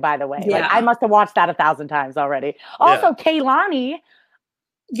 video too, by the way. Yeah. Like, I must have watched that 1,000 times already. Also, Kaylani.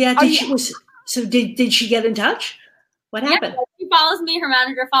 Yeah. Did she get in touch? What happened? She follows me. Her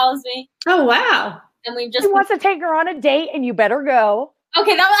manager follows me. Oh wow! And we just she wants to take her on a date, and you better go.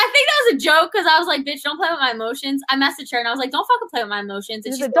 Okay, I think that was a joke because I was like, "Bitch, don't play with my emotions." I messaged her and I was like, "Don't fucking play with my emotions."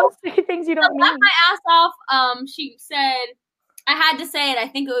 And she said, "Don't say things you don't mean." Laughed my ass off. She said, "I had to say it. I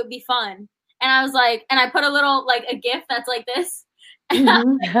think it would be fun." And I was like, and I put a little like a GIF that's like this. My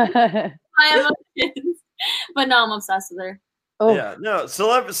emotions, but no, I'm obsessed with her. Oh. Yeah, no,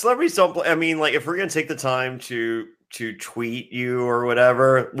 celebrities don't play. I mean, like, if we're gonna take the time to tweet you or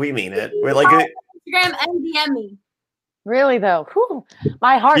whatever, we mean it. We're like Instagram and DM me. Really though, whew,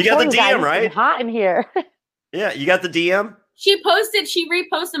 my heart. You got the DM, right? It's hot in here. Yeah, you got the DM. She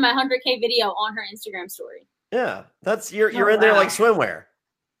reposted my 100K video on her Instagram story. Yeah, that's you're in there like swimwear.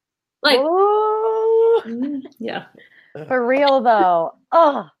 Like, yeah, for real though.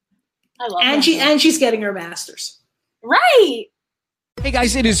 Oh, I love and she's getting her master's. Right. Hey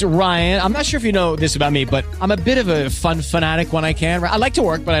guys, it is Ryan. I'm not sure if you know this about me, but I'm a bit of a fun fanatic when I can. I like to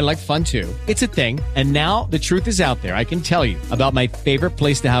work, but I like fun too. It's a thing. And now the truth is out there. I can tell you about my favorite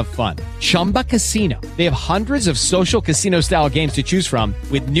place to have fun. Chumba Casino. They have hundreds of social casino style games to choose from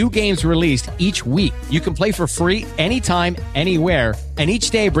with new games released each week. You can play for free anytime, anywhere. And each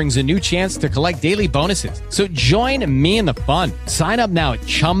day brings a new chance to collect daily bonuses. So join me in the fun. Sign up now at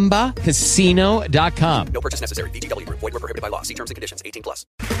ChumbaCasino.com. No purchase necessary. VGW. Void where prohibited by law. See terms and conditions. 18+.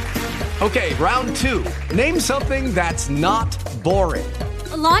 Okay, round two. Name something that's not boring.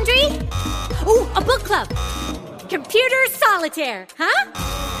 A laundry? Ooh, a book club. Computer solitaire, huh?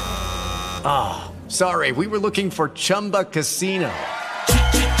 Ah, sorry. We were looking for Chumba Casino.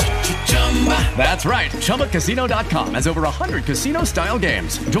 That's right. ChumbaCasino.com has over 100 casino-style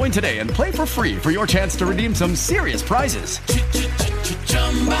games. Join today and play for free for your chance to redeem some serious prizes.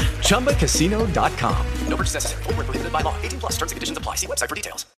 ChumbaCasino.com. No purchase necessary. Void where prohibited by law. 18+. Terms and conditions apply. See website for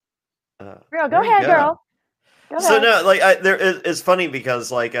details. Girl, go ahead, girl. So no, like it's funny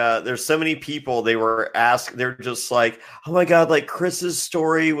because like there's so many people they're just like, oh my god, like Chris's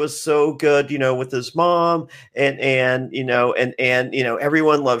story was so good, with his mom and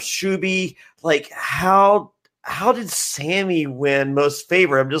everyone loves Shuby. Like how did Sammy win most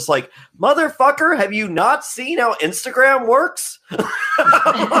favorite? I'm just like, motherfucker, have you not seen how Instagram works?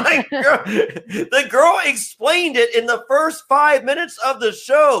 Like, the girl explained it in the first 5 minutes of the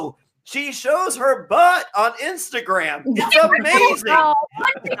show. She shows her butt on Instagram. It's amazing. I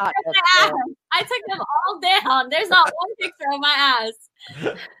took them all down. There's not one picture of my ass.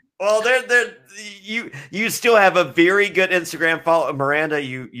 Well, you still have a very good Instagram follow. Miranda,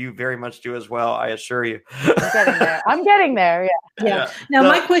 you very much do as well, I assure you. I'm getting there. Yeah. Now,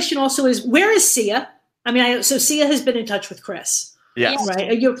 my question also is, where is Sia? I mean, so Sia has been in touch with Chris. Yes.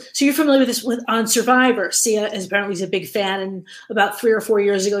 Right. So you're familiar with this on Survivor. Sia is apparently a big fan, and about 3 or 4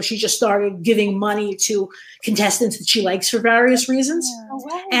 years ago, she just started giving money to contestants that she likes for various reasons.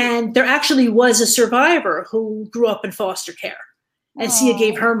 And there actually was a survivor who grew up in foster care, and Sia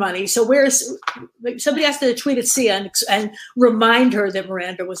gave her money. So somebody has to tweet at Sia and remind her that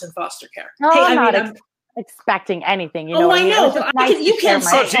Miranda was in foster care. No, hey, I'm not expecting anything. I know. You can't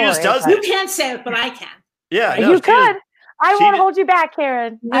say she just does it. You can't say it, but I can. Yeah, you could. I won't hold you back,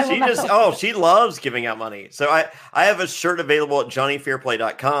 Karen. She loves giving out money. So I have a shirt available at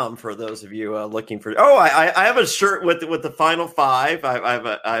johnnyfairplay.com for those of you looking for. Oh, I have a shirt with the final five.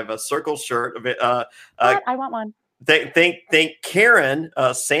 I have a circle shirt of it. I want one. Thank Karen.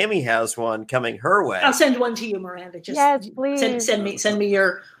 Sammy has one coming her way. I'll send one to you, Miranda. Just yes, please. Send me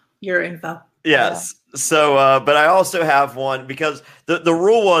your info. Yes. So, but I also have one because the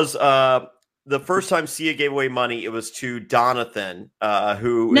rule was the first time Sia gave away money, it was to Donathan,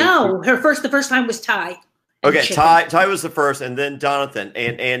 the first time was Ty. Okay, Ty was the first, and then Donathan,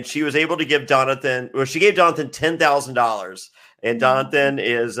 and she was able to give Donathan. Well, she gave Donathan $10,000, and Donathan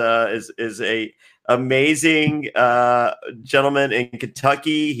is a amazing gentleman in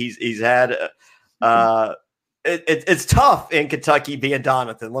Kentucky. He's had. It's tough in Kentucky being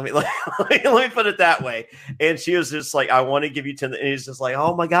Donathan. Let me put it that way. And she was just like, I want to give you 10. And he's just like,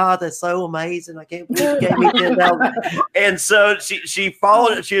 oh my God, that's so amazing. I can't believe you gave me 10,000. And so she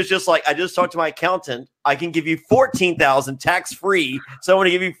followed it. She was just like, I just talked to my accountant. I can give you 14,000 tax free. So I want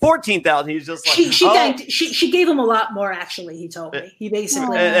to give you 14,000. He's just like, she gave him a lot more. Actually, he told me he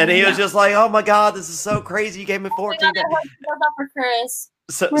basically and he was just like, oh my God, this is so crazy. You gave me 14,000. For Chris.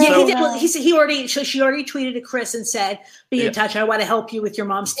 She already tweeted to Chris and said, "Be in touch. I want to help you with your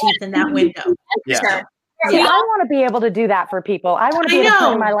mom's teeth in that window." Yeah. I want to be able to do that for people. I want to be able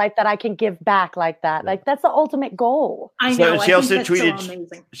to in my life that I can give back like that. Like that's the ultimate goal. I know. So she also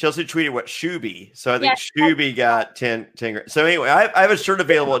tweeted what Shuby. So I think Shuby got 10 grand. So anyway, I have a shirt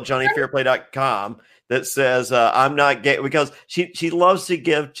available at johnnyfairplay.com that says I'm not gay because she loves to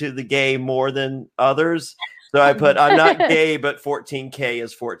give to the gay more than others. So I put, I'm not gay, but 14K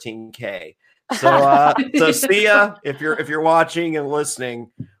is 14K. So Sia, if you're watching and listening,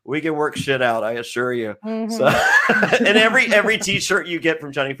 we can work shit out. I assure you. Mm-hmm. So, and every T-shirt you get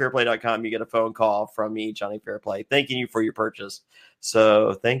from JohnnyFairplay.com, you get a phone call from me, Johnny Fairplay, thanking you for your purchase.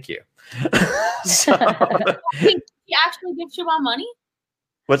 So thank you. So, he actually gives you all money?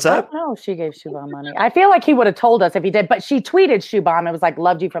 What's that? No, she gave Shubham money. I feel like he would have told us if he did, but she tweeted Shubham. It was like,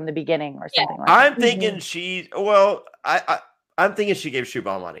 loved you from the beginning or something like that. I'm thinking I'm thinking she gave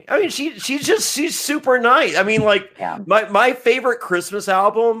Shubham money. I mean, she's super nice. I mean, like my favorite Christmas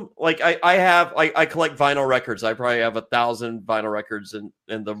album, like I collect vinyl records. I probably have 1,000 vinyl records in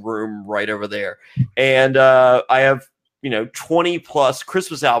the room right over there. And I have, 20 plus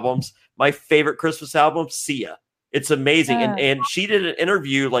Christmas albums. My favorite Christmas album, Sia. It's amazing. And she did an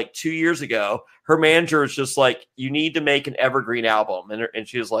interview like 2 years ago. Her manager was just like, you need to make an evergreen album. And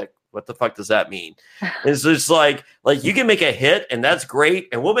she was like, what the fuck does that mean? It's just like you can make a hit and that's great.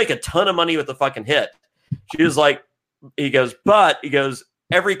 And we'll make a ton of money with the fucking hit. She was like, he goes,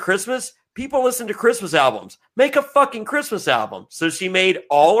 every Christmas, people listen to Christmas albums. Make a fucking Christmas album. So she made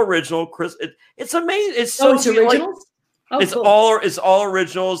all original Christmas. It's amazing. It's so original. It's all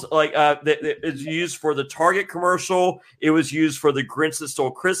originals. Like it's used for the Target commercial. It was used for the Grinch That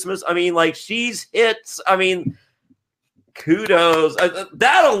Stole Christmas. I mean, like she's hits. I mean, kudos.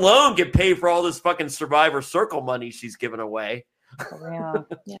 That alone can pay for all this fucking Survivor Circle money she's giving away. Yeah.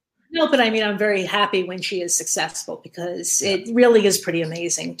 No, but I mean, I'm very happy when she is successful because it really is pretty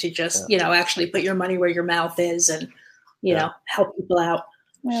amazing to just actually put your money where your mouth is and help people out.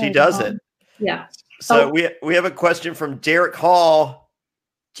 She does it. Yeah. So we have a question from Derek Hall.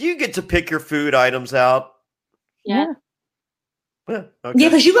 Do you get to pick your food items out? Yeah. Okay. Yeah,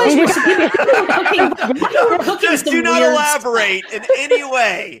 because you guys were cooking. Just do not elaborate in any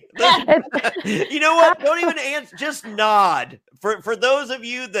way. You know what? Don't even answer. Just nod. For those of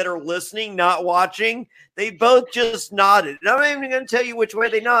you that are listening, not watching, they both just nodded. And I'm not even going to tell you which way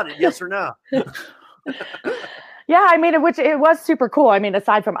they nodded, yes or no. Yeah, I mean, it was super cool. I mean,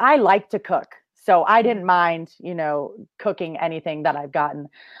 aside from I like to cook. So I didn't mind, cooking anything that I've gotten.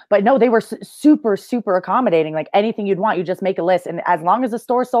 But no, they were super, super accommodating. Like anything you'd want, you just make a list. And as long as the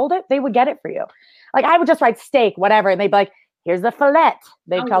store sold it, they would get it for you. Like I would just write steak, whatever. And they'd be like, here's the fillet.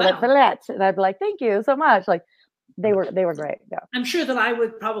 They'd call it fillet. And I'd be like, thank you so much. Like they were great. Yeah. I'm sure that I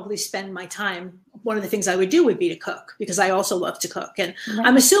would probably spend my time. One of the things I would do would be to cook because I also love to cook. And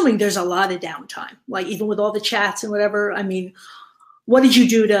I'm assuming there's a lot of downtime, like even with all the chats and whatever. I mean, what did you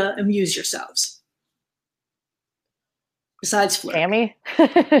do to amuse yourselves? Besides flip? Sammy? I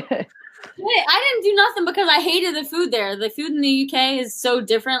didn't do nothing because I hated the food there. The food in the UK is so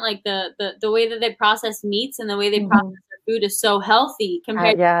different. Like the way that they process meats and the way they process their food is so healthy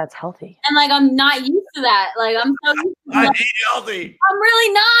compared it's healthy. And like I'm not used to that. Like I'm so used to I hate healthy. I'm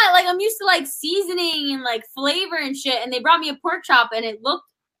really not. Like I'm used to like seasoning and like flavor and shit. And they brought me a pork chop and it looked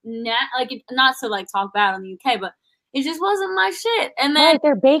not to like talk bad on the UK, but It just wasn't my shit. And then Right,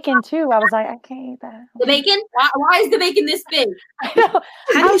 they're bacon too. I was like, I can't eat that. the bacon? Why is the bacon this big? I know.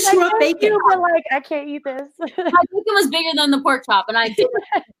 How do you screw up thank bacon? you, but like, I can't eat this. My bacon was bigger than the pork chop, and I did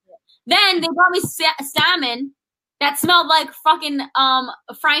it. Then they brought me salmon that smelled like fucking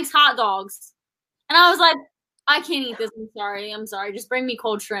Frank's hot dogs. And I was like, I can't eat this. I'm sorry. Just bring me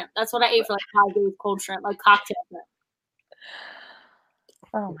cold shrimp. That's what I ate for like 5 days, cold shrimp, like cocktail shrimp.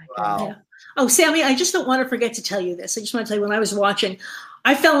 Oh my God. Yeah. Oh, Sammy, I just don't want to forget to tell you this. I just want to tell you, when I was watching,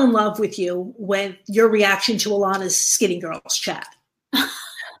 I fell in love with you when your reaction to Alana's Skinny Girls chat.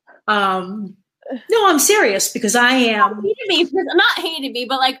 No, I'm serious, because I am. Not hated me,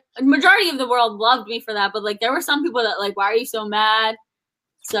 but like a majority of the world loved me for that. But like there were some people that like, why are you so mad?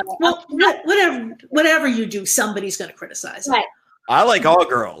 So well, whatever you do, somebody's going to criticize it. Right. I like all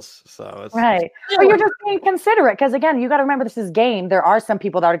girls, so it's Right. But you're just being considerate, because again, you got to remember this is game. There are some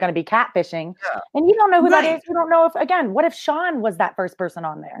people that are going to be catfishing, and you don't know who that is. You don't know if, again, what if Sean was that first person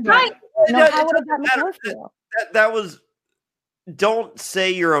on there? Right. You know, how would have that made her feel? that was. Don't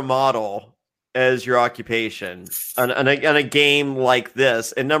say you're a model as your occupation on a game like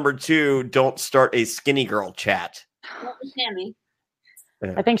this. And number 2, don't start a skinny girl chat. Sammy.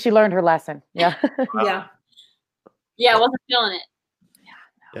 Yeah. I think she learned her lesson. Yeah. Yeah, I wasn't feeling it.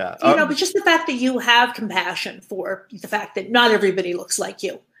 Yeah. You know, but just the fact that you have compassion for the fact that not everybody looks like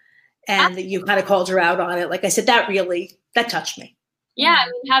you, and that you kind of called her out on it. Like I said, that touched me. Yeah,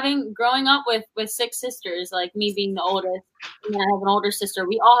 I mean, growing up with 6 sisters, like me being the oldest, and I have an older sister.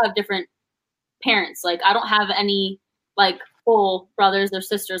 We all have different parents. Like I don't have any like full brothers or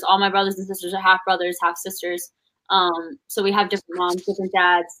sisters. All my brothers and sisters are half brothers, half sisters. So we have different moms, different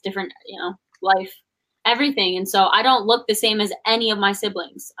dads, different, life, everything. And so I don't look the same as any of my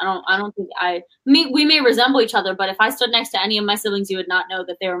siblings. I don't think we may resemble each other, but if I stood next to any of my siblings, you would not know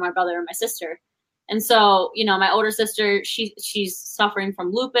that they were my brother or my sister. And so, my older sister, she's suffering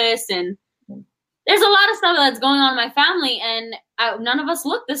from lupus, and there's a lot of stuff that's going on in my family, and none of us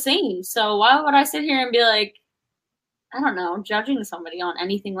look the same. So why would I sit here and be like, I don't know, judging somebody on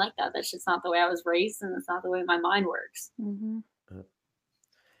anything like that? That's just not the way I was raised, and it's not the way my mind works. Mm-hmm.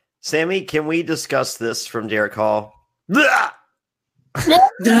 Sammy, can we discuss this from Derek Hall?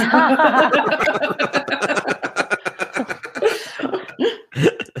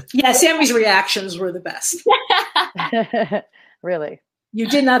 Yeah, Sammy's reactions were the best. Really? You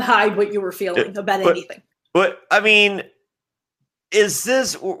did not hide what you were feeling about anything. But I mean,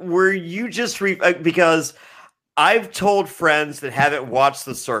 were you just because I've told friends that haven't watched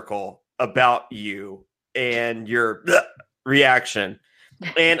The Circle about you and your reaction,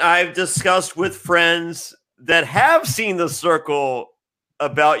 and I've discussed with friends that have seen The Circle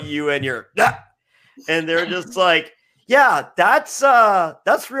about you and your, and they're just like, yeah, that's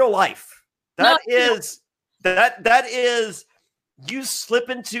real life. That is you slip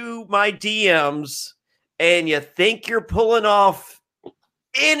into my DMs and you think you're pulling off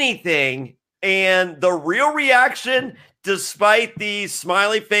anything, and the real reaction, despite the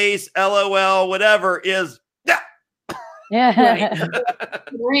smiley face, LOL, whatever, is yeah.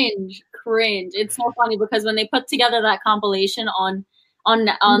 Cringe. It's so funny because when they put together that compilation on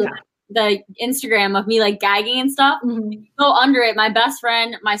the Instagram of me like gagging and stuff, go under it. My best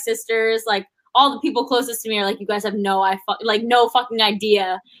friend, my sisters, like all the people closest to me are like, you guys have no fucking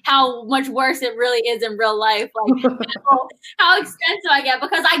idea how much worse it really is in real life. Like how extensive I get,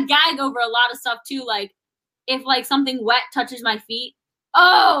 because I gag over a lot of stuff too. Like if like something wet touches my feet,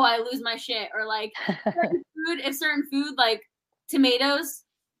 I lose my shit. Or like certain food like tomatoes,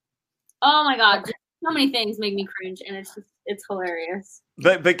 oh my God, just so many things make me cringe, and it's hilarious.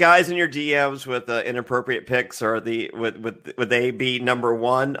 But guys in your DMs with inappropriate pics, or would they be number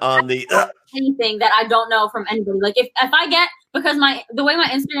one on the anything that I don't know from anybody? Like if I get, because the way my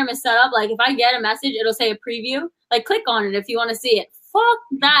Instagram is set up, like if I get a message, it'll say a preview. Like click on it if you want to see it. Fuck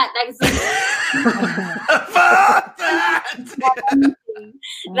that. Fuck that.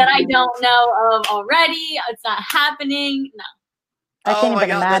 That I don't know of already. It's not happening. No. I can't even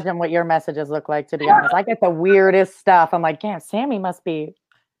imagine what your messages look like, to be honest. I get the weirdest stuff. I'm like, damn, Sammy must be.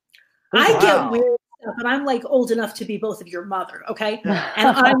 I get weird stuff, and I'm like old enough to be both of your mother, okay? And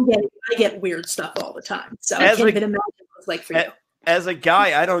I get weird stuff all the time. So I can't even imagine what it's like for you. As a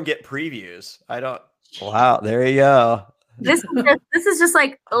guy, I don't get previews. I don't. Wow, there you go. This is just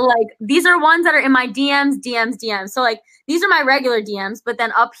like these are ones that are in my DMs. So like these are my regular DMs, but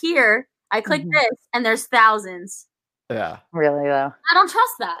then up here I click this and there's thousands. Yeah. Really though? I don't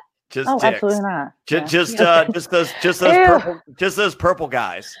trust that. Just absolutely not. Just those purple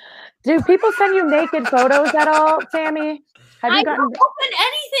guys. Do people send you naked photos at all, Sammy? Have you I don't open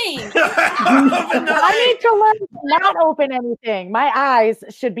anything. I need to learn to not open anything. My eyes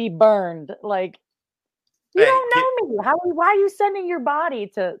should be burned. Like, you don't know me. Why are you sending your body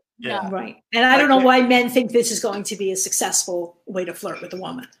to? Yeah. Right. And I don't know why men think this is going to be a successful way to flirt with a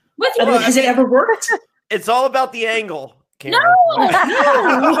woman. Has it ever worked? It's all about the angle. Karen. No. No,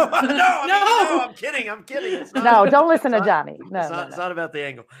 I'm kidding. It's not, No, don't listen to Johnny. No, it's not about the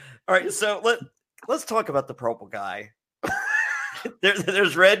angle. All right, so let's talk about the purple guy.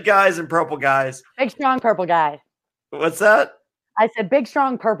 There's red guys and purple guys. Big strong purple guy. What's that? I said big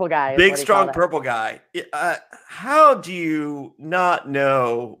strong purple guy. Big strong purple guy. How do you not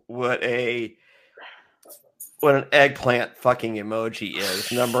know what an eggplant fucking emoji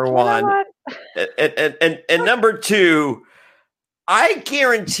is? Number one, and number two, I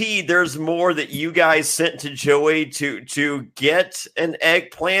guarantee there's more that you guys sent to Joey to get an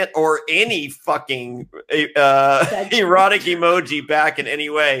eggplant or any fucking erotic emoji back in any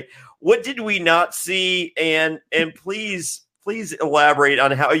way. What did we not see? And please elaborate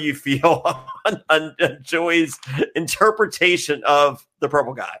on how you feel on Joey's interpretation of the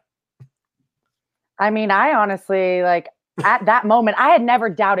purple guy. I mean, I honestly, like, at that moment, I had never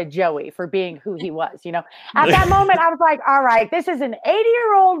doubted Joey for being who he was, you know? At that moment, I was like, all right, this is an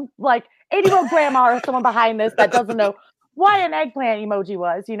 80-year-old grandma or someone behind this that doesn't know what an eggplant emoji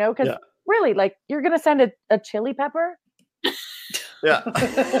was, you know? Because really, like, you're going to send a chili pepper? Yeah.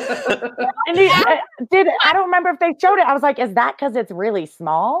 And I don't remember if they showed it. I was like, is that because it's really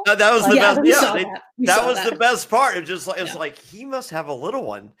small? No, that was the best. Yeah, that was the best part. It's like he must have a little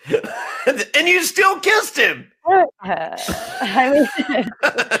one, and you still kissed him. I mean, guys,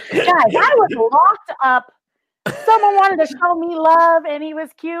 I was locked up. Someone wanted to show me love, and he was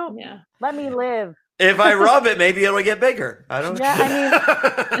cute. Yeah, let me live. If I rub it, maybe it'll get bigger. I don't know. Yeah, I mean,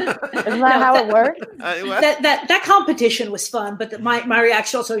 isn't that how it works? That competition was fun, but my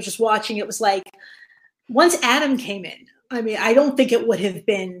reaction also, I was just watching, it was like, once Adam came in, I mean, I don't think it would have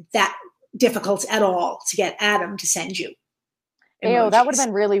been that difficult at all to get Adam to send you emojis. Ew, that would have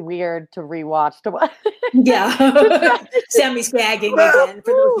been really weird to rewatch. Yeah. Sammy's gagging again,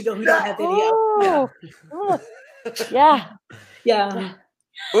 for those who don't have video. Yeah. Yeah.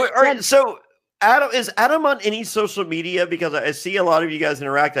 All right, so is Adam on any social media? Because I see a lot of you guys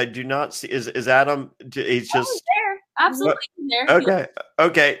interact. I do not see. Is Adam? He's just there. Absolutely there.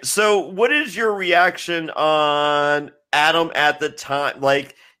 Okay. So, what is your reaction on Adam at the time?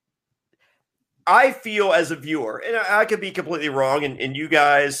 Like, I feel as a viewer, and I could be completely wrong, and you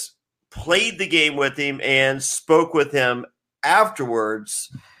guys played the game with him and spoke with him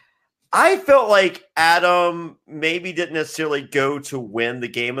afterwards. I felt like Adam maybe didn't necessarily go to win the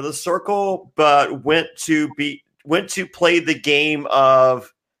game of the circle, but went to play the game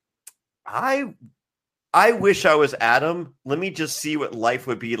of I wish I was Adam. Let me just see what life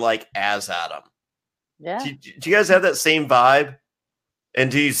would be like as Adam. Yeah. Do you guys have that same vibe?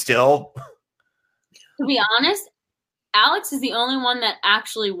 And do you still? To be honest, Alex is the only one that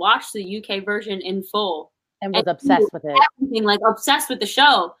actually watched the UK version in full and was obsessed with it. Everything, like obsessed with the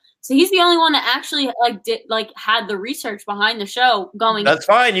show. So he's the only one that actually had the research behind the show going. That's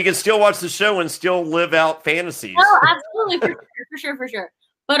fine. You can still watch the show and still live out fantasies. Oh, absolutely, for sure.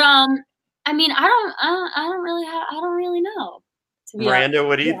 But I mean, I don't really know. Miranda,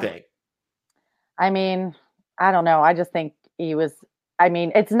 what do you think? I mean, I don't know. I just think he was. I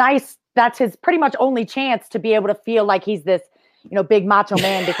mean, it's nice. That's his pretty much only chance to be able to feel like he's this, big macho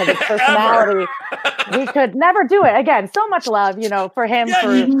man because of his personality. He could never do it again. So much love, for him. Yeah,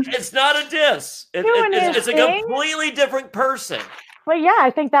 it's not a diss. It's a completely different person. But yeah, I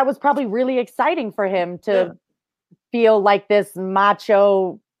think that was probably really exciting for him to feel like this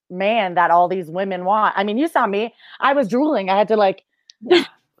macho man that all these women want. I mean, you saw me. I was drooling. I had to flip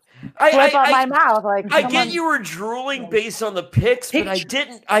out my mouth. I get you were drooling based on the pics, but I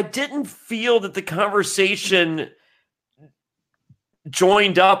didn't feel that the conversation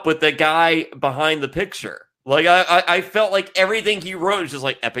joined up with the guy behind the picture. Like I felt like everything he wrote was just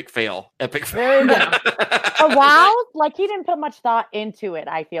like epic fail. A while, he didn't put much thought into it.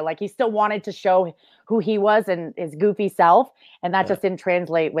 I feel like he still wanted to show who he was and his goofy self, and that just didn't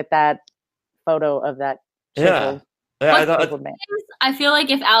translate with that photo of that. I feel like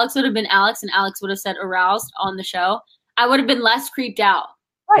if Alex would have been Alex and Alex would have said aroused on the show, I would have been less creeped out.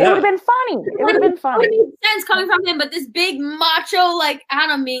 Right, it would have been funny. It would have been funny. It would make sense coming from him, but this big macho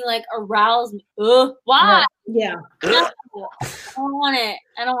Adam being aroused. Why? Yeah. No, I don't want it.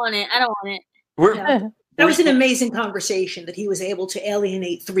 That was an amazing conversation that he was able to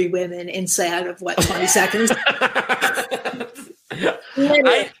alienate 3 women inside of 20 seconds.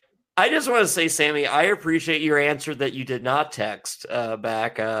 I just want to say, Sammy, I appreciate your answer that you did not text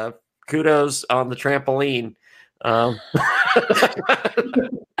back. Kudos on the trampoline.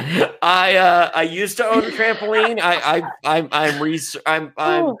 I used to own a trampoline.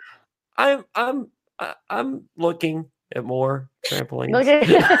 I'm looking at more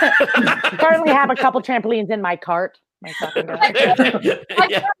trampolines. Currently have a couple trampolines in my cart. I have a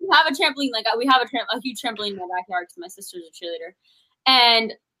trampoline. Like we have a huge trampoline in my backyard because my sister's a cheerleader.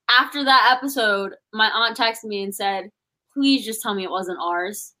 And after that episode, my aunt texted me and said, "Please just tell me it wasn't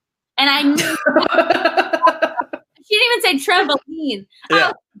ours." And I knew she didn't even say trampoline.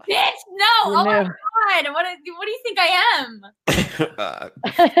 Yeah. Oh, bitch, no! Oh my god! What do you think I am?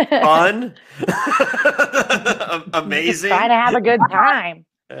 Fun, amazing. Just trying to have a good time.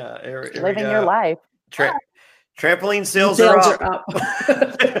 Here living your life. Trampoline sales are up.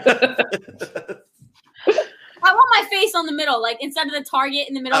 I want my face on the middle, like instead of the target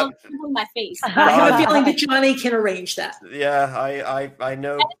in the middle, my face. I have a feeling that Johnny can arrange that. Yeah, I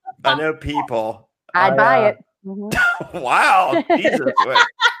know people. I'd buy it. Wow, Jesus!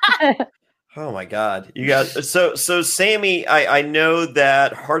 Oh my God, you guys. So Sammy, I know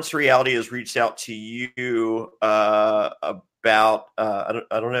that Hearts Reality has reached out to you about. I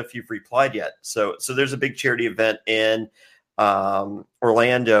don't know if you've replied yet. So there's a big charity event in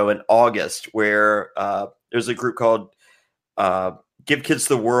Orlando in August where there's a group called Give Kids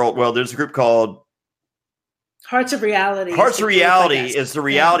the World. Well, there's a group called Hearts of Reality. Hearts of Reality is the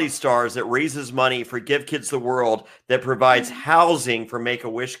reality stars that raises money for Give Kids the World that provides housing for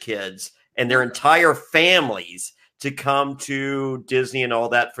Make-A-Wish kids and their entire families to come to Disney and all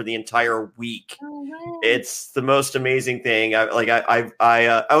that for the entire week. It's the most amazing thing. I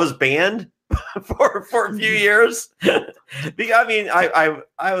was banned for a few years. I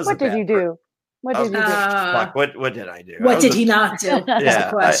was. What did you do? What did you do? What did I do? What did he not do?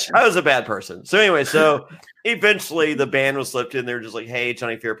 Yeah, I was a bad person. So anyway, eventually the ban was lifted and they're just like, "Hey,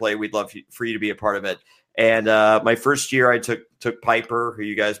 Johnny Fairplay, we'd love for you to be a part of it." And my first year I took Piper, who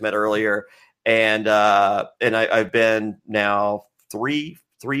you guys met earlier, and I've been now three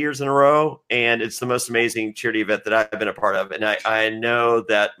years in a row, and it's the most amazing charity event that I've been a part of. And I know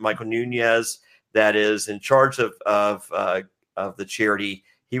that Michael Nunez, that is in charge of the charity,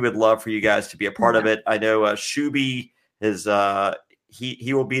 he would love for you guys to be a part of it. I know Shuby is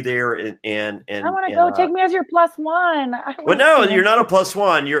he will be there and I want to go. Take me as your +1. Well, no, you're not a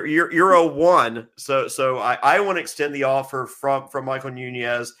 +1. You're a 1. So I want to extend the offer from Michael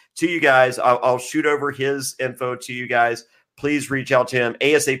Nunez to you guys. I'll shoot over his info to you guys. Please reach out to him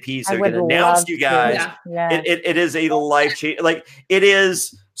ASAP so he can announce to you guys. Yeah. It is a life change. Like it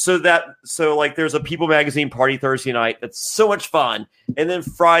is. So there's a People Magazine party Thursday night. That's so much fun. And then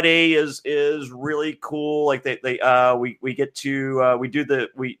Friday is really cool. Like you get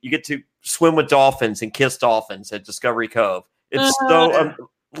to swim with dolphins and kiss dolphins at Discovery Cove. It's so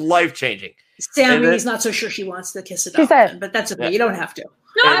life changing. Sammy's not so sure she wants to kiss a dolphin, but that's okay. You don't have to.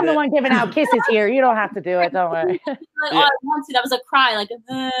 No, I'm the one giving out kisses here. You don't have to do it. Don't worry. I want to. That was a cry. Like,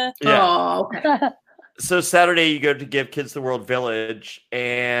 Oh, okay. So Saturday you go to Give Kids the World Village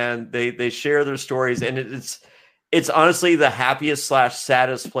and they share their stories, and it's honestly the happiest /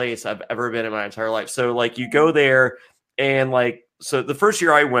 saddest place I've ever been in my entire life. So like you go there and so the first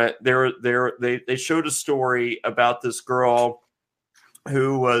year I went they showed a story about this girl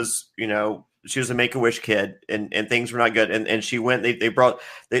who was, she was a Make-A-Wish kid and things were not good. And she went, they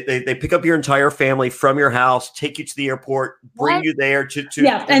pick up your entire family from your house, take you to the airport, bring you there to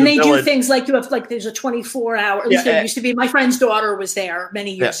and they village. do things like there's a 24-hour, at least there used to be. My friend's daughter was there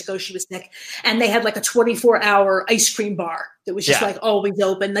many years ago. She was sick. And they had like a 24-hour ice cream bar that was just always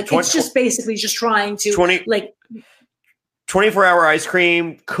open. Like it's just basically just trying to 24-hour ice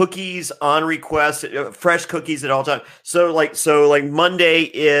cream, cookies on request, fresh cookies at all times. So Monday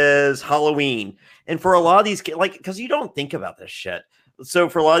is Halloween. And for a lot of these kids, because you don't think about this shit. So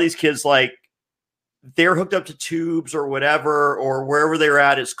for a lot of these kids, they're hooked up to tubes or whatever, or wherever they're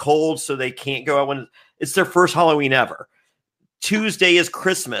at, it's cold, so they can't go out when it's their first Halloween ever. Tuesday is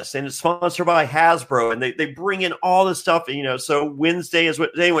Christmas, and it's sponsored by Hasbro, and they bring in all this stuff, so Wednesday is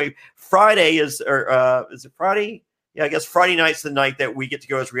anyway, Friday is it Friday? Yeah, I guess Friday night's the night that we get to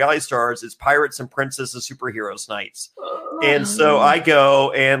go as reality stars. It's Pirates and Princesses Superheroes nights. And so I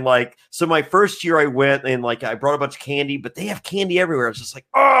go and so my first year I went and I brought a bunch of candy, but they have candy everywhere. It's just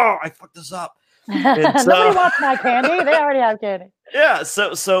oh, I fucked this up. Nobody wants my candy. They already have candy. Yeah.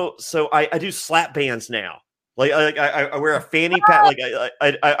 So I do slap bands now. I wear a fanny pack.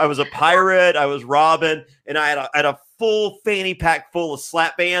 I was a pirate. I was Robin, and I had a full fanny pack full of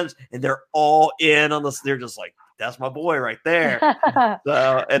slap bands, and they're all in on this. They're just that's my boy right there.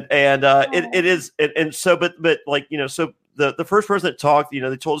 So, it is. And so, but like, so the first person that talked,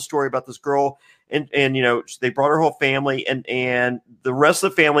 they told a story about this girl and they brought her whole family and the rest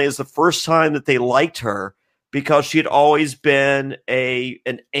of the family is the first time that they liked her because she had always been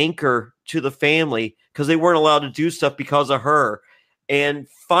an anchor to the family because they weren't allowed to do stuff because of her. And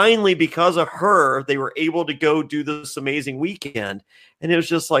finally, because of her, they were able to go do this amazing weekend. And it was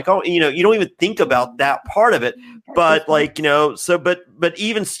just like, oh, you don't even think about that part of it. But like, but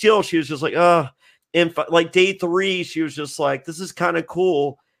even still, she was just like, and like day 3, she was just like, this is kind of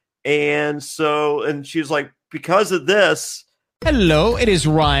cool. And she was like, because of this. Hello, it is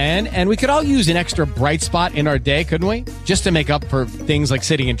Ryan, and we could all use an extra bright spot in our day, couldn't we? Just to make up for things like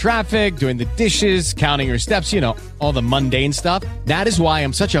sitting in traffic, doing the dishes, counting your steps, all the mundane stuff. That is why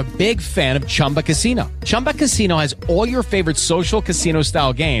I'm such a big fan of Chumba Casino. Chumba Casino has all your favorite social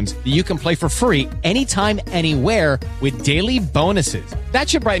casino-style games that you can play for free anytime, anywhere with daily bonuses. That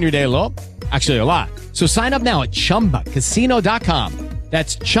should brighten your day a little. Actually, a lot. So sign up now at ChumbaCasino.com.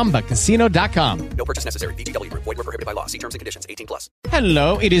 That's ChumbaCasino.com. No purchase necessary. VGW Group. Void where prohibited by law. See terms and conditions. 18+.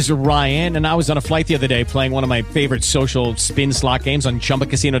 Hello, it is Ryan, and I was on a flight the other day playing one of my favorite social spin slot games on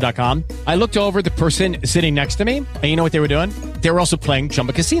ChumbaCasino.com. I looked over at the person sitting next to me, and you know what they were doing? They were also playing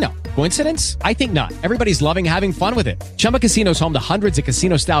Chumba Casino. Coincidence? I think not. Everybody's loving having fun with it. Chumba Casino is home to hundreds of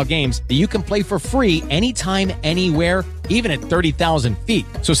casino-style games that you can play for free anytime, anywhere, even at 30,000 feet.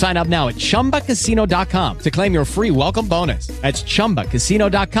 So sign up now at ChumbaCasino.com to claim your free welcome bonus. That's ChumbaCasino.com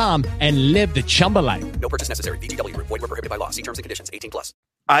and live the Chumba life. No purchase necessary. VGW Group. Void where prohibited by law. See terms and conditions. 18+.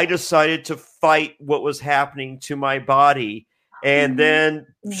 I decided to fight what was happening to my body. And then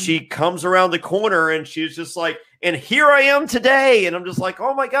she comes around the corner and she's just like, and here I am today. And I'm just like,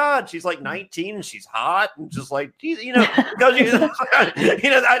 oh my God, she's like 19 and she's hot. And just like, geez, because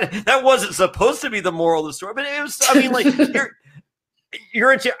that wasn't supposed to be the moral of the story, but it was, I mean, like,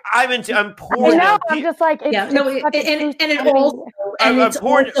 you're into, I'm pouring. I'm just like, it's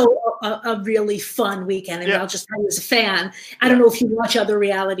also a really fun weekend. And I'll just tell you as a fan, I don't know if you watch other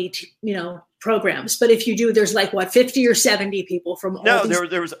reality, programs, but if you do, there's like 50 or 70 people from. No,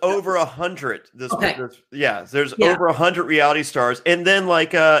 there was over 100. There's over 100 reality stars, and then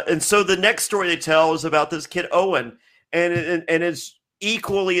and so the next story they tell is about this kid Owen, and it's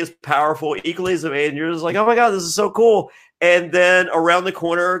equally as powerful, equally as amazing. You're just like, oh my God, this is so cool. And then around the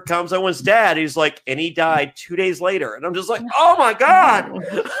corner comes Owen's dad. He's like, and he died 2 days later, and I'm just like, oh my God.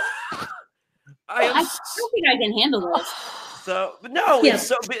 I don't think I can handle this. So, but no, yeah.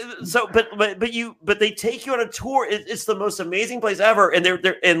 But they take you on a tour. It's the most amazing place ever. And they're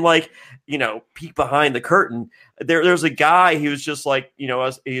peek behind the curtain. There's a guy who was just like,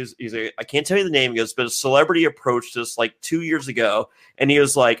 I can't tell you the name. He goes, but a celebrity approached us like 2 years ago. And he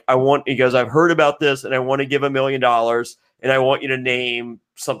was like, I've heard about this and I want to give $1 million and I want you to name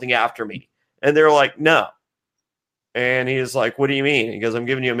something after me. And they're like, no. And he's like, what do you mean? He goes, I'm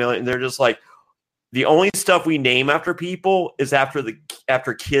giving you $1 million. And they're just like, the only stuff we name after people is after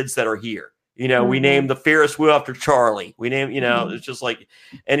kids that are here. We name the Ferris wheel after Charlie. We name, it's just like,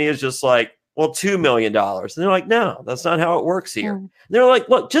 and he was just like, well, $2 million. And they're like, no, that's not how it works here. And they're like,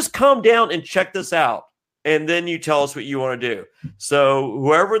 look, just calm down and check this out. And then you tell us what you want to do. So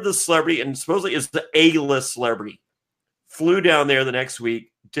whoever the celebrity, and supposedly is the A-list celebrity, flew down there the next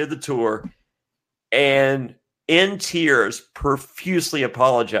week, did the tour, and in tears, profusely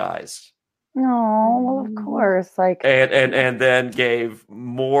apologized. No, well, of course, and then gave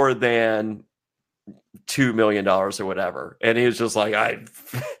more than $2 million or whatever, and he was just like,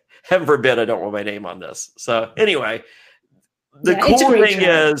 heaven forbid, I don't want my name on this. So anyway, the cool thing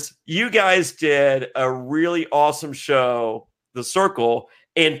is, you guys did a really awesome show, The Circle,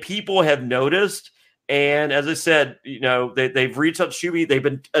 and people have noticed. And as I said, they've reached out to Shuby. They've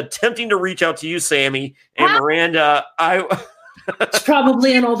been attempting to reach out to you, Sammy and Miranda. It's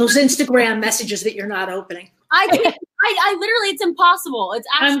probably in all those Instagram messages that you're not opening. I literally, it's impossible. It's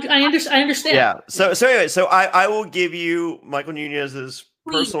actually. I understand. Yeah. So anyway, I will give you Michael Nunez's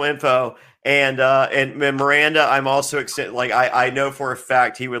personal info, and Miranda. I'm also excited. Like I know for a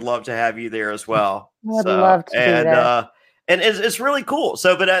fact he would love to have you there as well. I'd love to do that. And it's really cool.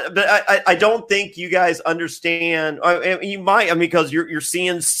 So, but I don't think you guys understand. You might, because you're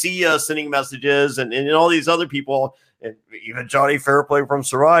seeing Sia sending messages and all these other people. And even Johnny Fairplay from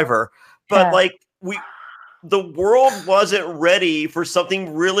Survivor, but the world wasn't ready for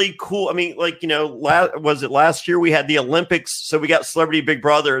something really cool. I mean, was it last year we had the Olympics? So we got Celebrity Big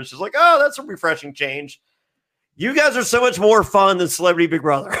Brother. It's just like, oh, that's a refreshing change. You guys are so much more fun than Celebrity Big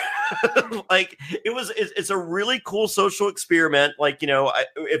Brother. Like it's a really cool social experiment. Like, you know,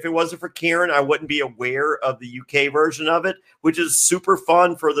 if it wasn't for Karen, I wouldn't be aware of the UK version of it, which is super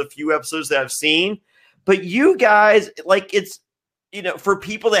fun for the few episodes that I've seen. But you guys, like, it's, you know, for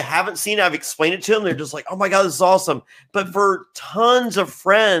people that haven't seen it, I've explained it to them. They're just like, oh my God, this is awesome. But for tons of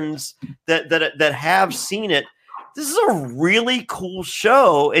friends that have seen it, this is a really cool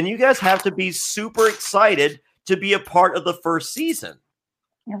show. And you guys have to be super excited to be a part of the first season.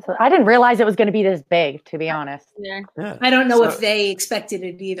 I didn't realize it was going to be this big, to be honest. Yeah. I don't know if they expected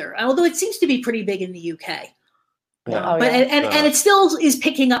it either, although it seems to be pretty big in the UK. But it still is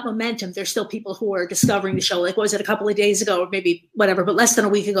picking up momentum. There's still people who are discovering the show. Like, what was it, a couple of days ago, or maybe whatever, but less than a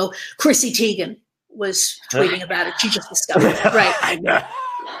week ago, Chrissy Teigen was tweeting about it. She just discovered it. Right.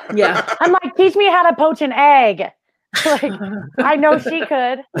 Yeah. I'm like, teach me how to poach an egg. Like, I know she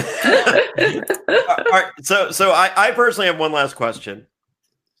could. All right. So I personally have one last question.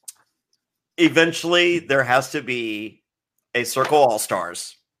 Eventually, there has to be a Circle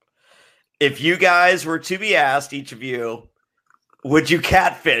All-Stars. If you guys were to be asked, each of you, would you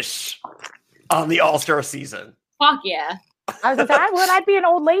catfish on the All-Star season? Fuck yeah. I was going to say, I would. I'd be an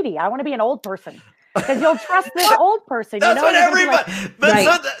old lady. I want to be an old person. Because you'll trust this old person. That's you know? What everybody.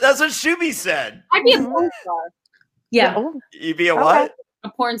 Like, that's what Shuby said. I'd be a porn star. Yeah. You'd be a what? A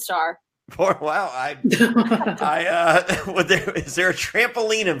porn star. Wow. Is there a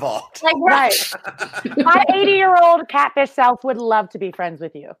trampoline involved? Like, right. My 80-year-old catfish self would love to be friends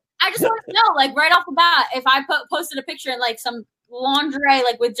with you. I just want to know, like, right off the bat, if I posted a picture in, like, some lingerie,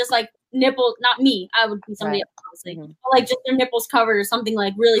 like, with just, like, nipples, not me, I would be somebody else, obviously. But, like, just their nipples covered or something,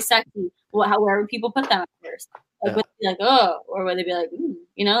 like, really sexy. Where would people put them at first? Like, would they be like, oh, or would they be like,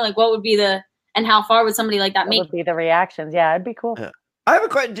 you know, like, what would be and how far would somebody like that make? What would be the reactions? Yeah, it'd be cool. Yeah. I have a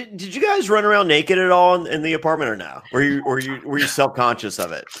question. Did you guys run around naked at all in the apartment or no? Were you self-conscious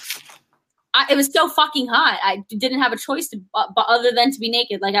of it? It was so fucking hot. I didn't have a choice other than to be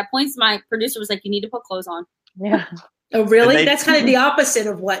naked. Like, at points, my producer was like, "You need to put clothes on." Yeah. Oh, really? That's kind of the opposite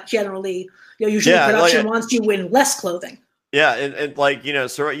of what generally, usually production wants you in less clothing. Yeah, and like, you know,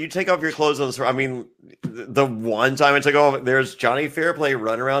 so you take off your clothes on the. I mean, the one time I took off, there's Johnny Fairplay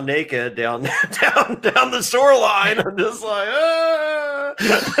running around naked down the shoreline. I'm just like,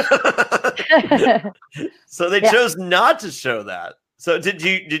 So they chose not to show that. So did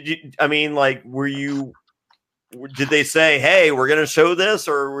you? I mean, like, did they say, "Hey, we're gonna show this,"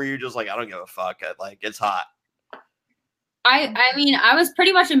 or were you just like, "I don't give a fuck. Like, it's hot." I mean, I was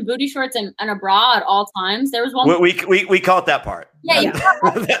pretty much in booty shorts and a bra at all times. There was one. We caught that part. Yeah.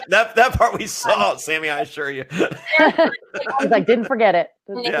 that part we saw, Sammy. I assure you. I was like, didn't forget it.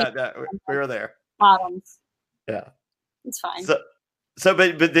 Yeah, we were there. Bottoms. Yeah, it's fine. So,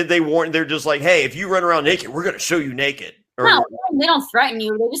 but did they warn? They're just like, hey, if you run around naked, we're gonna show you naked. No, they don't threaten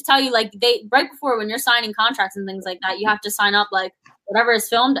you. They just tell you, like, right before when you're signing contracts and things like that, you have to sign up, like, whatever is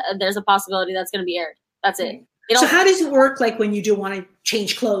filmed, there's a possibility that's going to be aired. That's it. So how does it work, like, when you do want to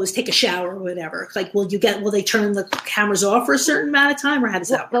change clothes, take a shower or whatever? Like, will they turn the cameras off for a certain amount of time, or how does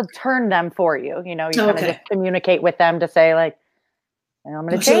that work? They'll turn them for you. You know, you kind of just communicate with them to say, like, I'm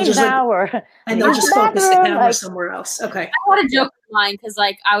going to change now, and they'll just focus the camera somewhere else. Okay. I want to joke with mine because,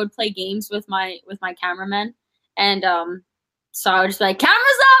 like, I would play games with my cameramen, and so I would just be like, cameras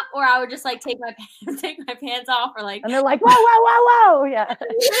up, or I would just, like, take my pants off, or, like, and they're like, whoa, yeah.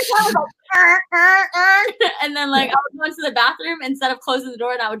 And then, like, I would go into the bathroom instead of closing the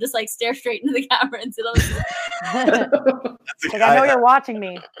door, and I would just, like, stare straight into the camera and sit on the like, I know you're watching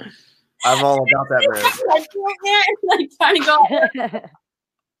me. I'm all about that, man. Like, trying to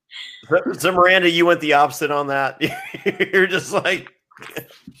go. So Miranda, you went the opposite on that. You're just like,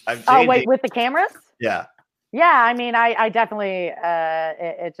 oh wait, with the cameras? Yeah. Yeah, I mean, I definitely,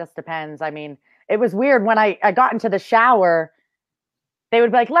 it just depends. I mean, it was weird when I got into the shower, they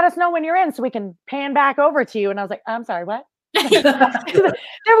would be like, let us know when you're in so we can pan back over to you. And I was like, I'm sorry, what? They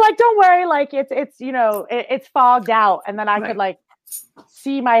were like, don't worry, like, it's you know, it's fogged out. And then I could, like,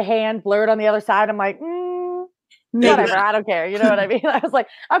 see my hand blurred on the other side. I'm like, whatever, I don't care. You know what I mean? I was like,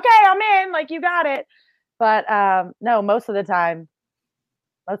 okay, I'm in, like, you got it. But no, most of the time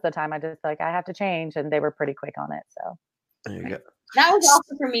I just, like, I have to change, and they were pretty quick on it. So there you go. That was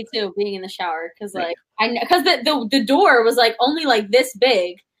also for me too, being in the shower, because like the door was, like, only, like, this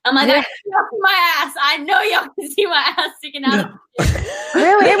big. I'm like, I can see my ass. I know y'all can see my ass sticking out.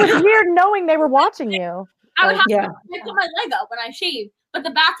 Really, it was weird knowing they were watching you. I would have to lift my leg up when I shave, but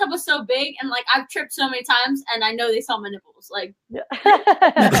the bathtub was so big, and, like, I've tripped so many times, and I know they saw my nipples. Like,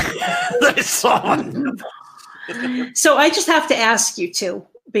 they saw my nipples. So I just have to ask you two,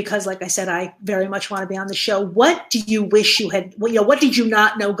 because like I said, I very much want to be on the show. What do you wish you had, what did you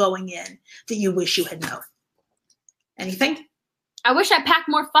not know going in that you wish you had known? Anything? I wish I packed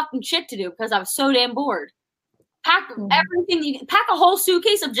more fucking shit to do because I was so damn bored. Pack everything. Pack a whole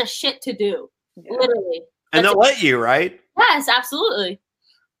suitcase of just shit to do. Yeah. Literally. And they'll let you, right? Yes, absolutely.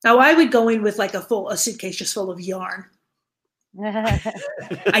 Now I would go in with like a suitcase just full of yarn.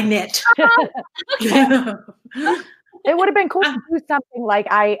 I knit. It would have been cool to do something like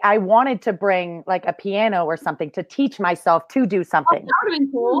I wanted to bring like a piano or something to teach myself to do something. That would have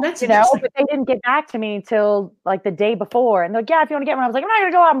been cool. That's but they didn't get back to me until like the day before. And they're like, yeah, if you want to get one. I was like, I'm not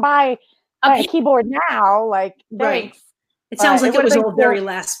going to go out and buy a keyboard now. Like, thanks. It sounds like it was all very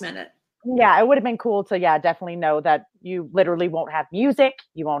last minute. Yeah, it would have been cool to, definitely know that you literally won't have music.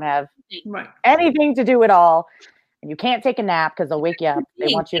 You won't have anything to do at all. And you can't take a nap because they'll wake you up.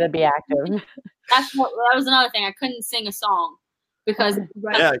 They want you to be active. That was another thing. I couldn't sing a song because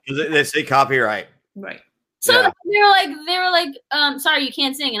because they say copyright. Right. So they were like, sorry, you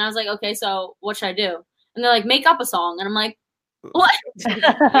can't sing. And I was like, okay, so what should I do? And they're like, make up a song. And I'm like, what?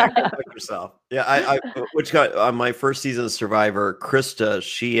 Yourself. Yeah, I which got on my first season of Survivor, Krista,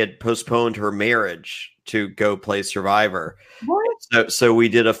 she had postponed her marriage to go play Survivor. What? So we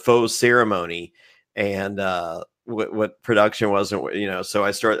did a faux ceremony, and what production wasn't, so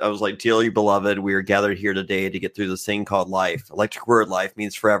I was like, dearly beloved, we are gathered here today to get through this thing called life. Electric word, life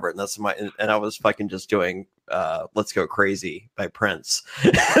means forever. And that's and I was fucking just doing Let's Go Crazy by Prince.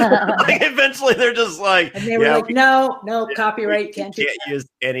 Like, eventually they're just like, and they were like, no, copyright, can't use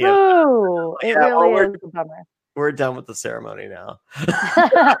any of it. It really is a bummer. We're done with the ceremony now.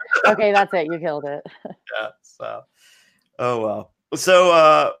 Okay, that's it. You killed it. Yeah. So, oh well.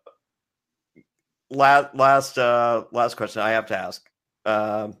 So, last question I have to ask,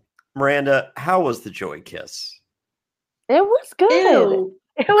 Miranda, how was the Joey kiss? It was good. Ew.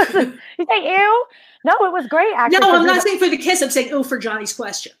 It was. You say ew? No, it was great. Actually, no, I'm not saying for the kiss. I'm saying ew for Johnny's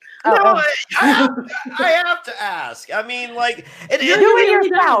question. No, I have to ask. I mean, like, do it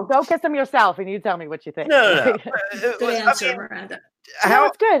yourself. Go kiss him yourself, and you tell me what you think. No. Good answer, Miranda. No,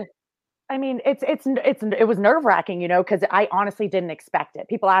 it's good. I mean, it was nerve-wracking, because I honestly didn't expect it.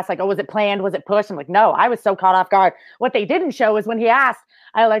 People ask, like, oh, was it planned? Was it pushed? I'm like, no, I was so caught off guard. What they didn't show is when he asked,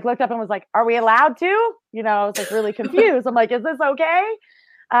 I looked up and was like, are we allowed to? I was like really confused. I'm like, is this okay?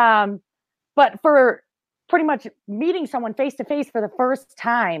 But for pretty much meeting someone face to face for the first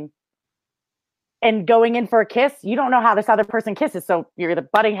time and going in for a kiss, you don't know how this other person kisses. So you're either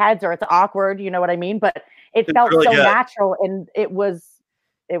butting heads or it's awkward. You know what I mean? But it felt really so good. Natural, and it went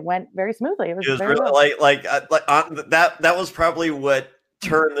very smoothly. It was very really that was probably what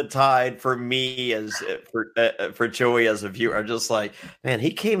turned the tide for me for Joey as a viewer. I'm just like, man,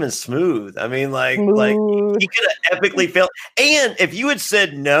 he came in smooth. I mean, like he could have epically failed. And if you had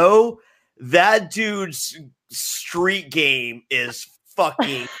said no, that dude's street game is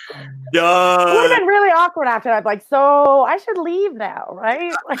fucking done. It would have been really awkward after that. Like, so I should leave now,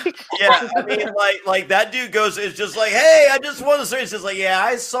 right? Yeah, I mean, like that dude is just like, hey, I just want to say, it's just like, yeah,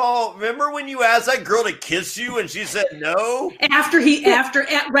 I saw. Remember when you asked that girl to kiss you and she said no? Right after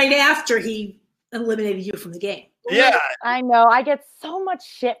he eliminated you from the game. Yeah, I know. I get so much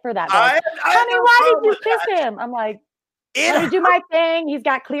shit for that. Like, honey, why did you kiss him? I'm like, let me do my thing. He's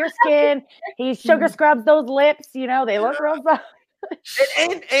got clear skin. He sugar scrubs those lips. They look real soft.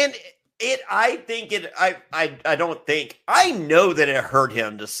 I know that it hurt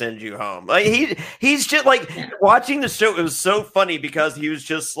him to send you home. Like he's just like watching the show. It was so funny because he was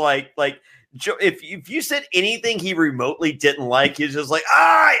just like if you said anything he remotely didn't like, he's just like,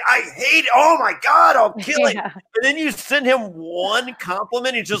 I hate it. Oh my God, I'll kill it. And then you send him one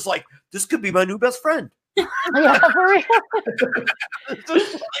compliment. He's just like, this could be my new best friend. Yeah, for real.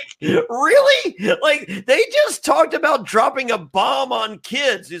 Really? Like they just talked about dropping a bomb on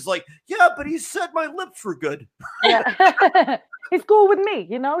kids. He's like, yeah, but he said my lips were good. Yeah. He's cool with me,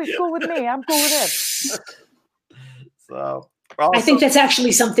 he's cool with me. I'm cool with him. So I think that's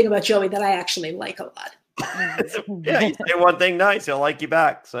actually something about Joey that I actually like a lot. Yeah, you say one thing nice, he'll like you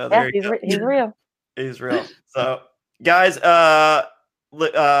back. So there you go. He's real. He's real. So guys,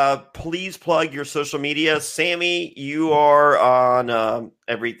 please plug your social media. Sammy, you are on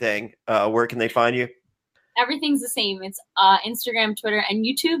everything. Where can they find you? Everything's the same. It's Instagram, Twitter, and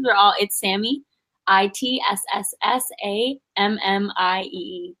YouTube. It's Sammy,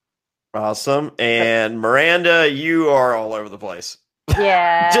 ITSSSAMMIEE. Awesome. And Miranda, you are all over the place.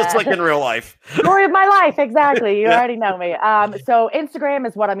 Yeah. Just like in real life. Story of my life. Exactly. You already know me. So Instagram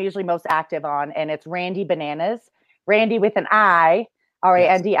is what I'm usually most active on, and it's Randy Bananas. Randy with an I.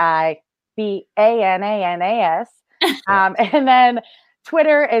 RANDIBANANAS. And then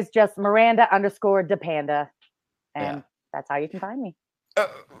Twitter is just Miranda_DePanda. And that's how you can find me.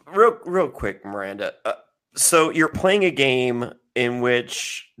 Real quick, Miranda. So you're playing a game in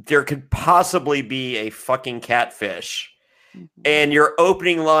which there could possibly be a fucking catfish. And your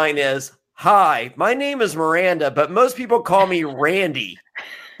opening line is, "Hi, my name is Miranda, but most people call me Randy."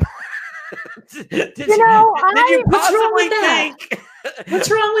 Did you possibly think What's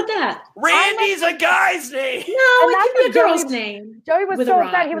wrong with that? Randy's a guy's name? No, it could be a girl's name. Joey was With so a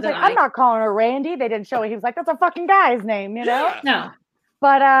upset. Y, He was with like, an I. "I'm not calling her Randy." They didn't show it. He was like, "That's a fucking guy's name," you know? No.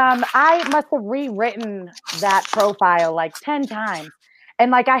 But I must have rewritten that profile like 10 times.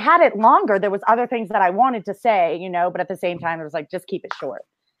 And like I had it longer. There was other things that I wanted to say, you know, but at the same time, it was like, just keep it short.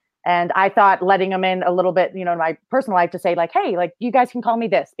 And I thought letting them in a little bit, you know, in my personal life to say like, "Hey, like you guys can call me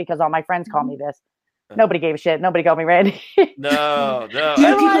this because all my friends call me this." Nobody gave a shit. Nobody called me Randy. No. Do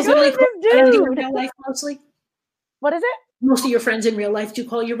people really call you Randy in real life mostly? What is it? Most of your friends in real life do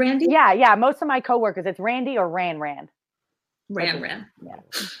call you Randy? Yeah. Most of my coworkers, it's Randy or Ran. Ran. Yeah.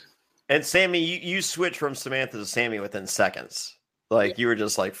 And Sammy, you switched from Samantha to Sammy within seconds. Like you were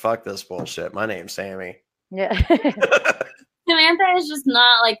just like, "Fuck this bullshit. My name's Sammy." Yeah. Samantha is just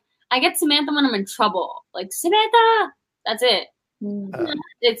not like, I get Samantha when I'm in trouble. Like, Samantha, that's it.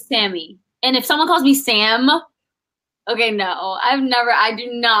 It's Sammy. And if someone calls me Sam, okay, no, I do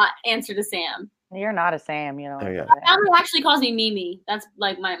not answer to Sam. You're not a Sam, you know. yeah. My family actually calls me Mimi. That's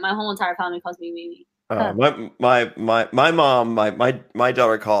like my whole entire family calls me Mimi. My mom, my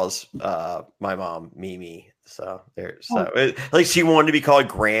daughter calls my mom Mimi. So like she wanted to be called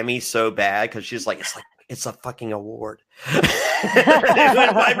Grammy so bad because she's like, it's a fucking award. When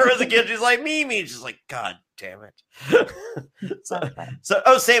Piper was a kid, she's like Mimi. She's like, God damn it.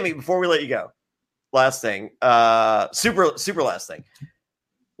 so Sammy, before we let you go, last thing, super last thing.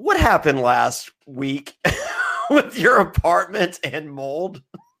 What happened last week with your apartment and mold?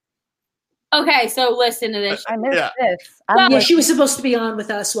 Okay, so listen to this. I missed this. Yeah, she was supposed to be on with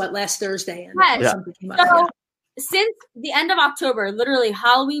us, last Thursday? And something came up. So since the end of October, literally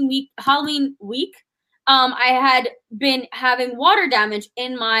Halloween week, I had been having water damage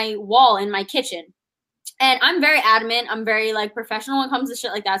in my wall in my kitchen. And I'm very adamant. I'm very like professional when it comes to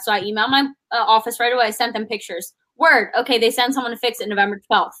shit like that. So I emailed my office right away. I sent them pictures. Word. Okay, they send someone to fix it November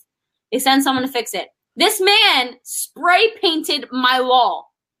 12th. They send someone to fix it. This man spray painted my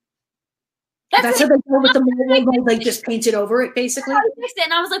wall. That's what they did with the mold. They just painted over it, basically. I fixed it,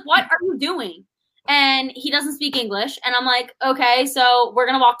 and I was like, "What are you doing?" And he doesn't speak English. And I'm like, "Okay, so we're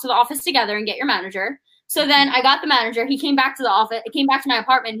gonna walk to the office together and get your manager." So then I got the manager. He came back to the office. Came back to my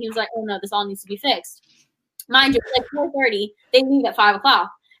apartment. And he was like, "Oh no, this all needs to be fixed." Mind you, it's like 4:30. They leave at 5:00.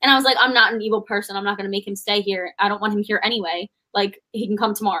 And I was like, "I'm not an evil person. I'm not gonna make him stay here. I don't want him here anyway. Like he can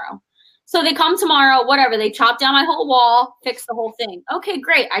come tomorrow." So they come tomorrow, whatever. They chop down my whole wall, fix the whole thing. Okay,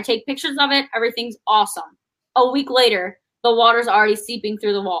 great. I take pictures of it. Everything's awesome. A week later, the water's already seeping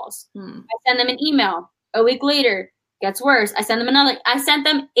through the walls. I send them an email. A week later, gets worse. I send them another. I sent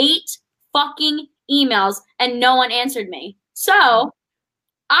them 8 fucking emails and no one answered me. So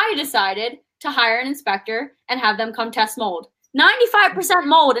I decided to hire an inspector and have them come test mold. 95%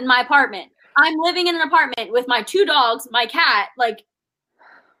 mold in my apartment. I'm living in an apartment with my 2 dogs, my cat, like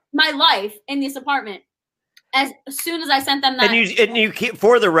my life in this apartment. As soon as I sent them that, and you keep,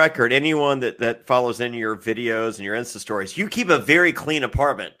 for the record, anyone that follows any of your videos and your Insta stories, you keep a very clean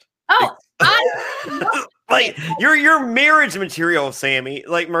apartment. Oh, like your marriage material, Sammy.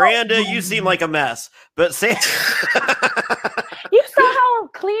 Like Miranda, you seem like a mess, but Sam. You saw how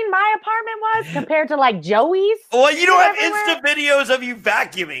clean my apartment was compared to like Joey's? Well, you don't have Insta videos of you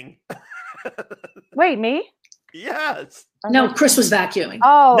vacuuming. Wait, me? Yes. No, Chris was vacuuming.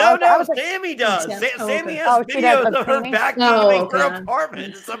 Oh, no, Sammy does. Sammy has videos of her vacuuming her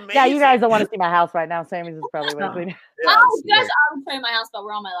apartment. It's amazing. Yeah, you guys don't want to see my house right now. Sammy's is probably way cleaner. Oh, yes, I would show you my house, but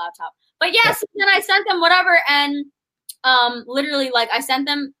we're on my laptop. But yes, then I sent them whatever, and literally, like, I sent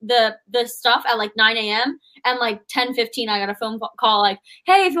them the stuff at like 9 a.m. and like 10:15, I got a phone call like,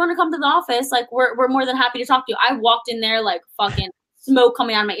 "Hey, if you want to come to the office, like, we're more than happy to talk to you." I walked in there like fucking smoke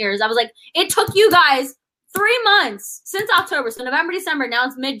coming out of my ears. I was like, it took you guys 3 months since October, so November, December, now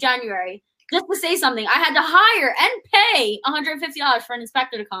it's mid-January, just to say something. I had to hire and pay $150 for an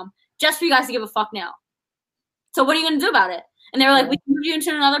inspector to come just for you guys to give a fuck now. So what are you going to do about it? And they were like, "We can move you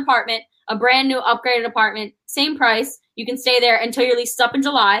into another apartment, a brand new upgraded apartment, same price. You can stay there until your lease is up in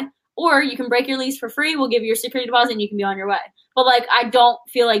July, or you can break your lease for free. We'll give you your security deposit and you can be on your way." But like, I don't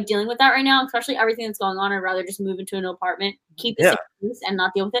feel like dealing with that right now, especially everything that's going on. I'd rather just move into a new apartment, keep the lease and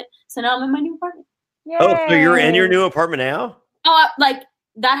not deal with it. So now I'm in my new apartment. Yay. Oh, so you're in your new apartment now? Oh, like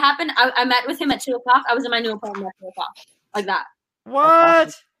that happened. I met with him at 2:00. I was in my new apartment at 2:00. Like that.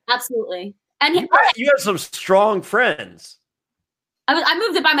 What? Absolutely. And you have some strong friends. I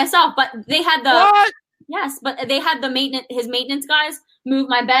moved it by myself, but they had the what? Yes, but they had his maintenance guys move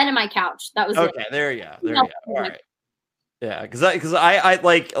my bed and my couch. That was it. Okay, there you go. All right. Yeah, because I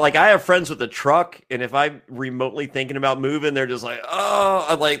like I have friends with a truck, and if I'm remotely thinking about moving, they're just like, oh,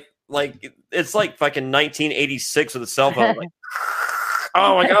 I'm like it's like fucking 1986 with a cell phone. Like,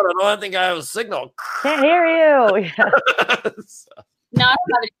 oh my god, I don't think I have a signal. Can't hear you. No, I don't have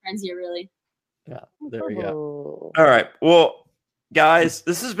any friends here, really. Yeah, there we go. All right, well, guys,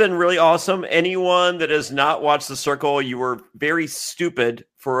 this has been really awesome. Anyone that has not watched The Circle, you were very stupid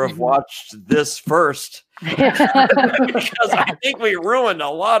for have watched this first. Because I think we ruined a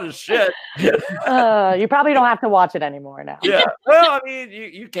lot of shit. You probably don't have to watch it anymore now. Yeah. Well, I mean,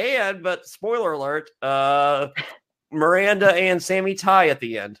 you can, but spoiler alert, Miranda and Sammy tie at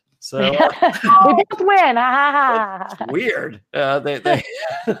the end. So we both win. Weird.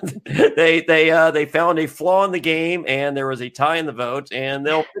 They found a flaw in the game, and there was a tie in the vote, and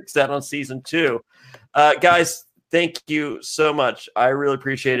they'll fix that on season 2. Guys, thank you so much. I really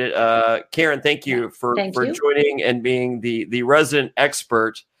appreciate it. Karen, thank you for joining and being the resident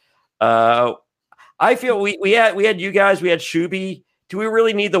expert. I feel we had you guys. We had Shuby. Do we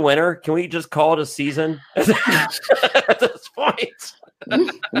really need the winner? Can we just call it a season at this point?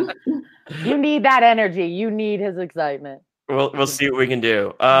 You need that energy. You need his excitement. We'll see what we can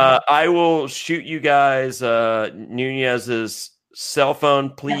do. I will shoot you guys Nunez's cell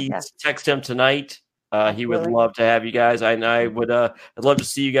phone. Please text him tonight. He would love to have you guys. I'd love to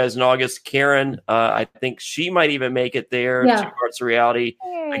see you guys in August. Karen, I think she might even make it there. 2 Parts of Reality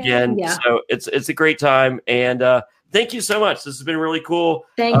again. Yeah. So it's a great time. And thank you so much. This has been really cool.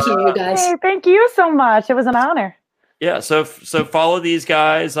 Thank you, you guys. Hey, thank you so much. It was an honor. Yeah, so follow these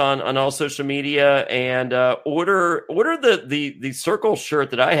guys on all social media and order the Circle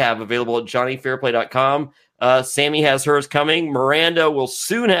shirt that I have available at JohnnyFairplay.com. Sammy has hers coming. Miranda will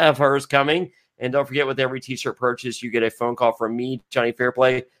soon have hers coming. And don't forget, with every t-shirt purchase, you get a phone call from me, Johnny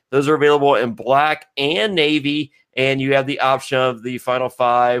Fairplay. Those are available in black and navy, and you have the option of the final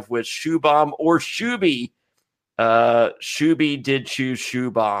 5 with Shoe Bomb or Shuby. Shuby did choose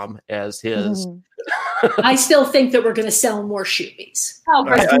Shoe Bomb as his. I still think that we're going to sell more Shubies. Oh,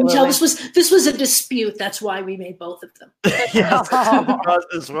 this was a dispute. That's why we made both of them.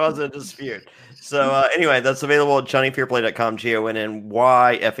 This was a dispute. So anyway, that's available at JohnnyFairplay.com,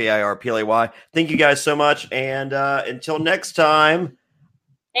 JohnnyFairplay. Thank you guys so much, and until next time.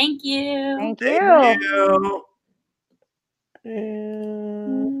 Thank you. Thank you.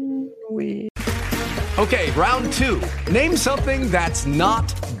 Okay, round 2. Name something that's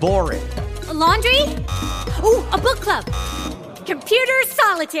not boring. A laundry? Ooh, a book club. Computer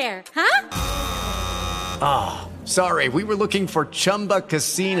solitaire, huh? Ah, sorry, we were looking for Chumba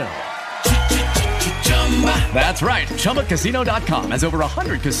Casino. That's right, ChumbaCasino.com has over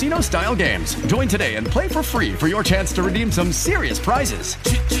 100 casino-style games. Join today and play for free for your chance to redeem some serious prizes.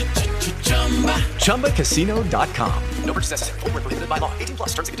 ChumbaCasino.com. No purchase necessary. Void where prohibited by law. 18+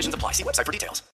 terms and conditions apply. See website for details.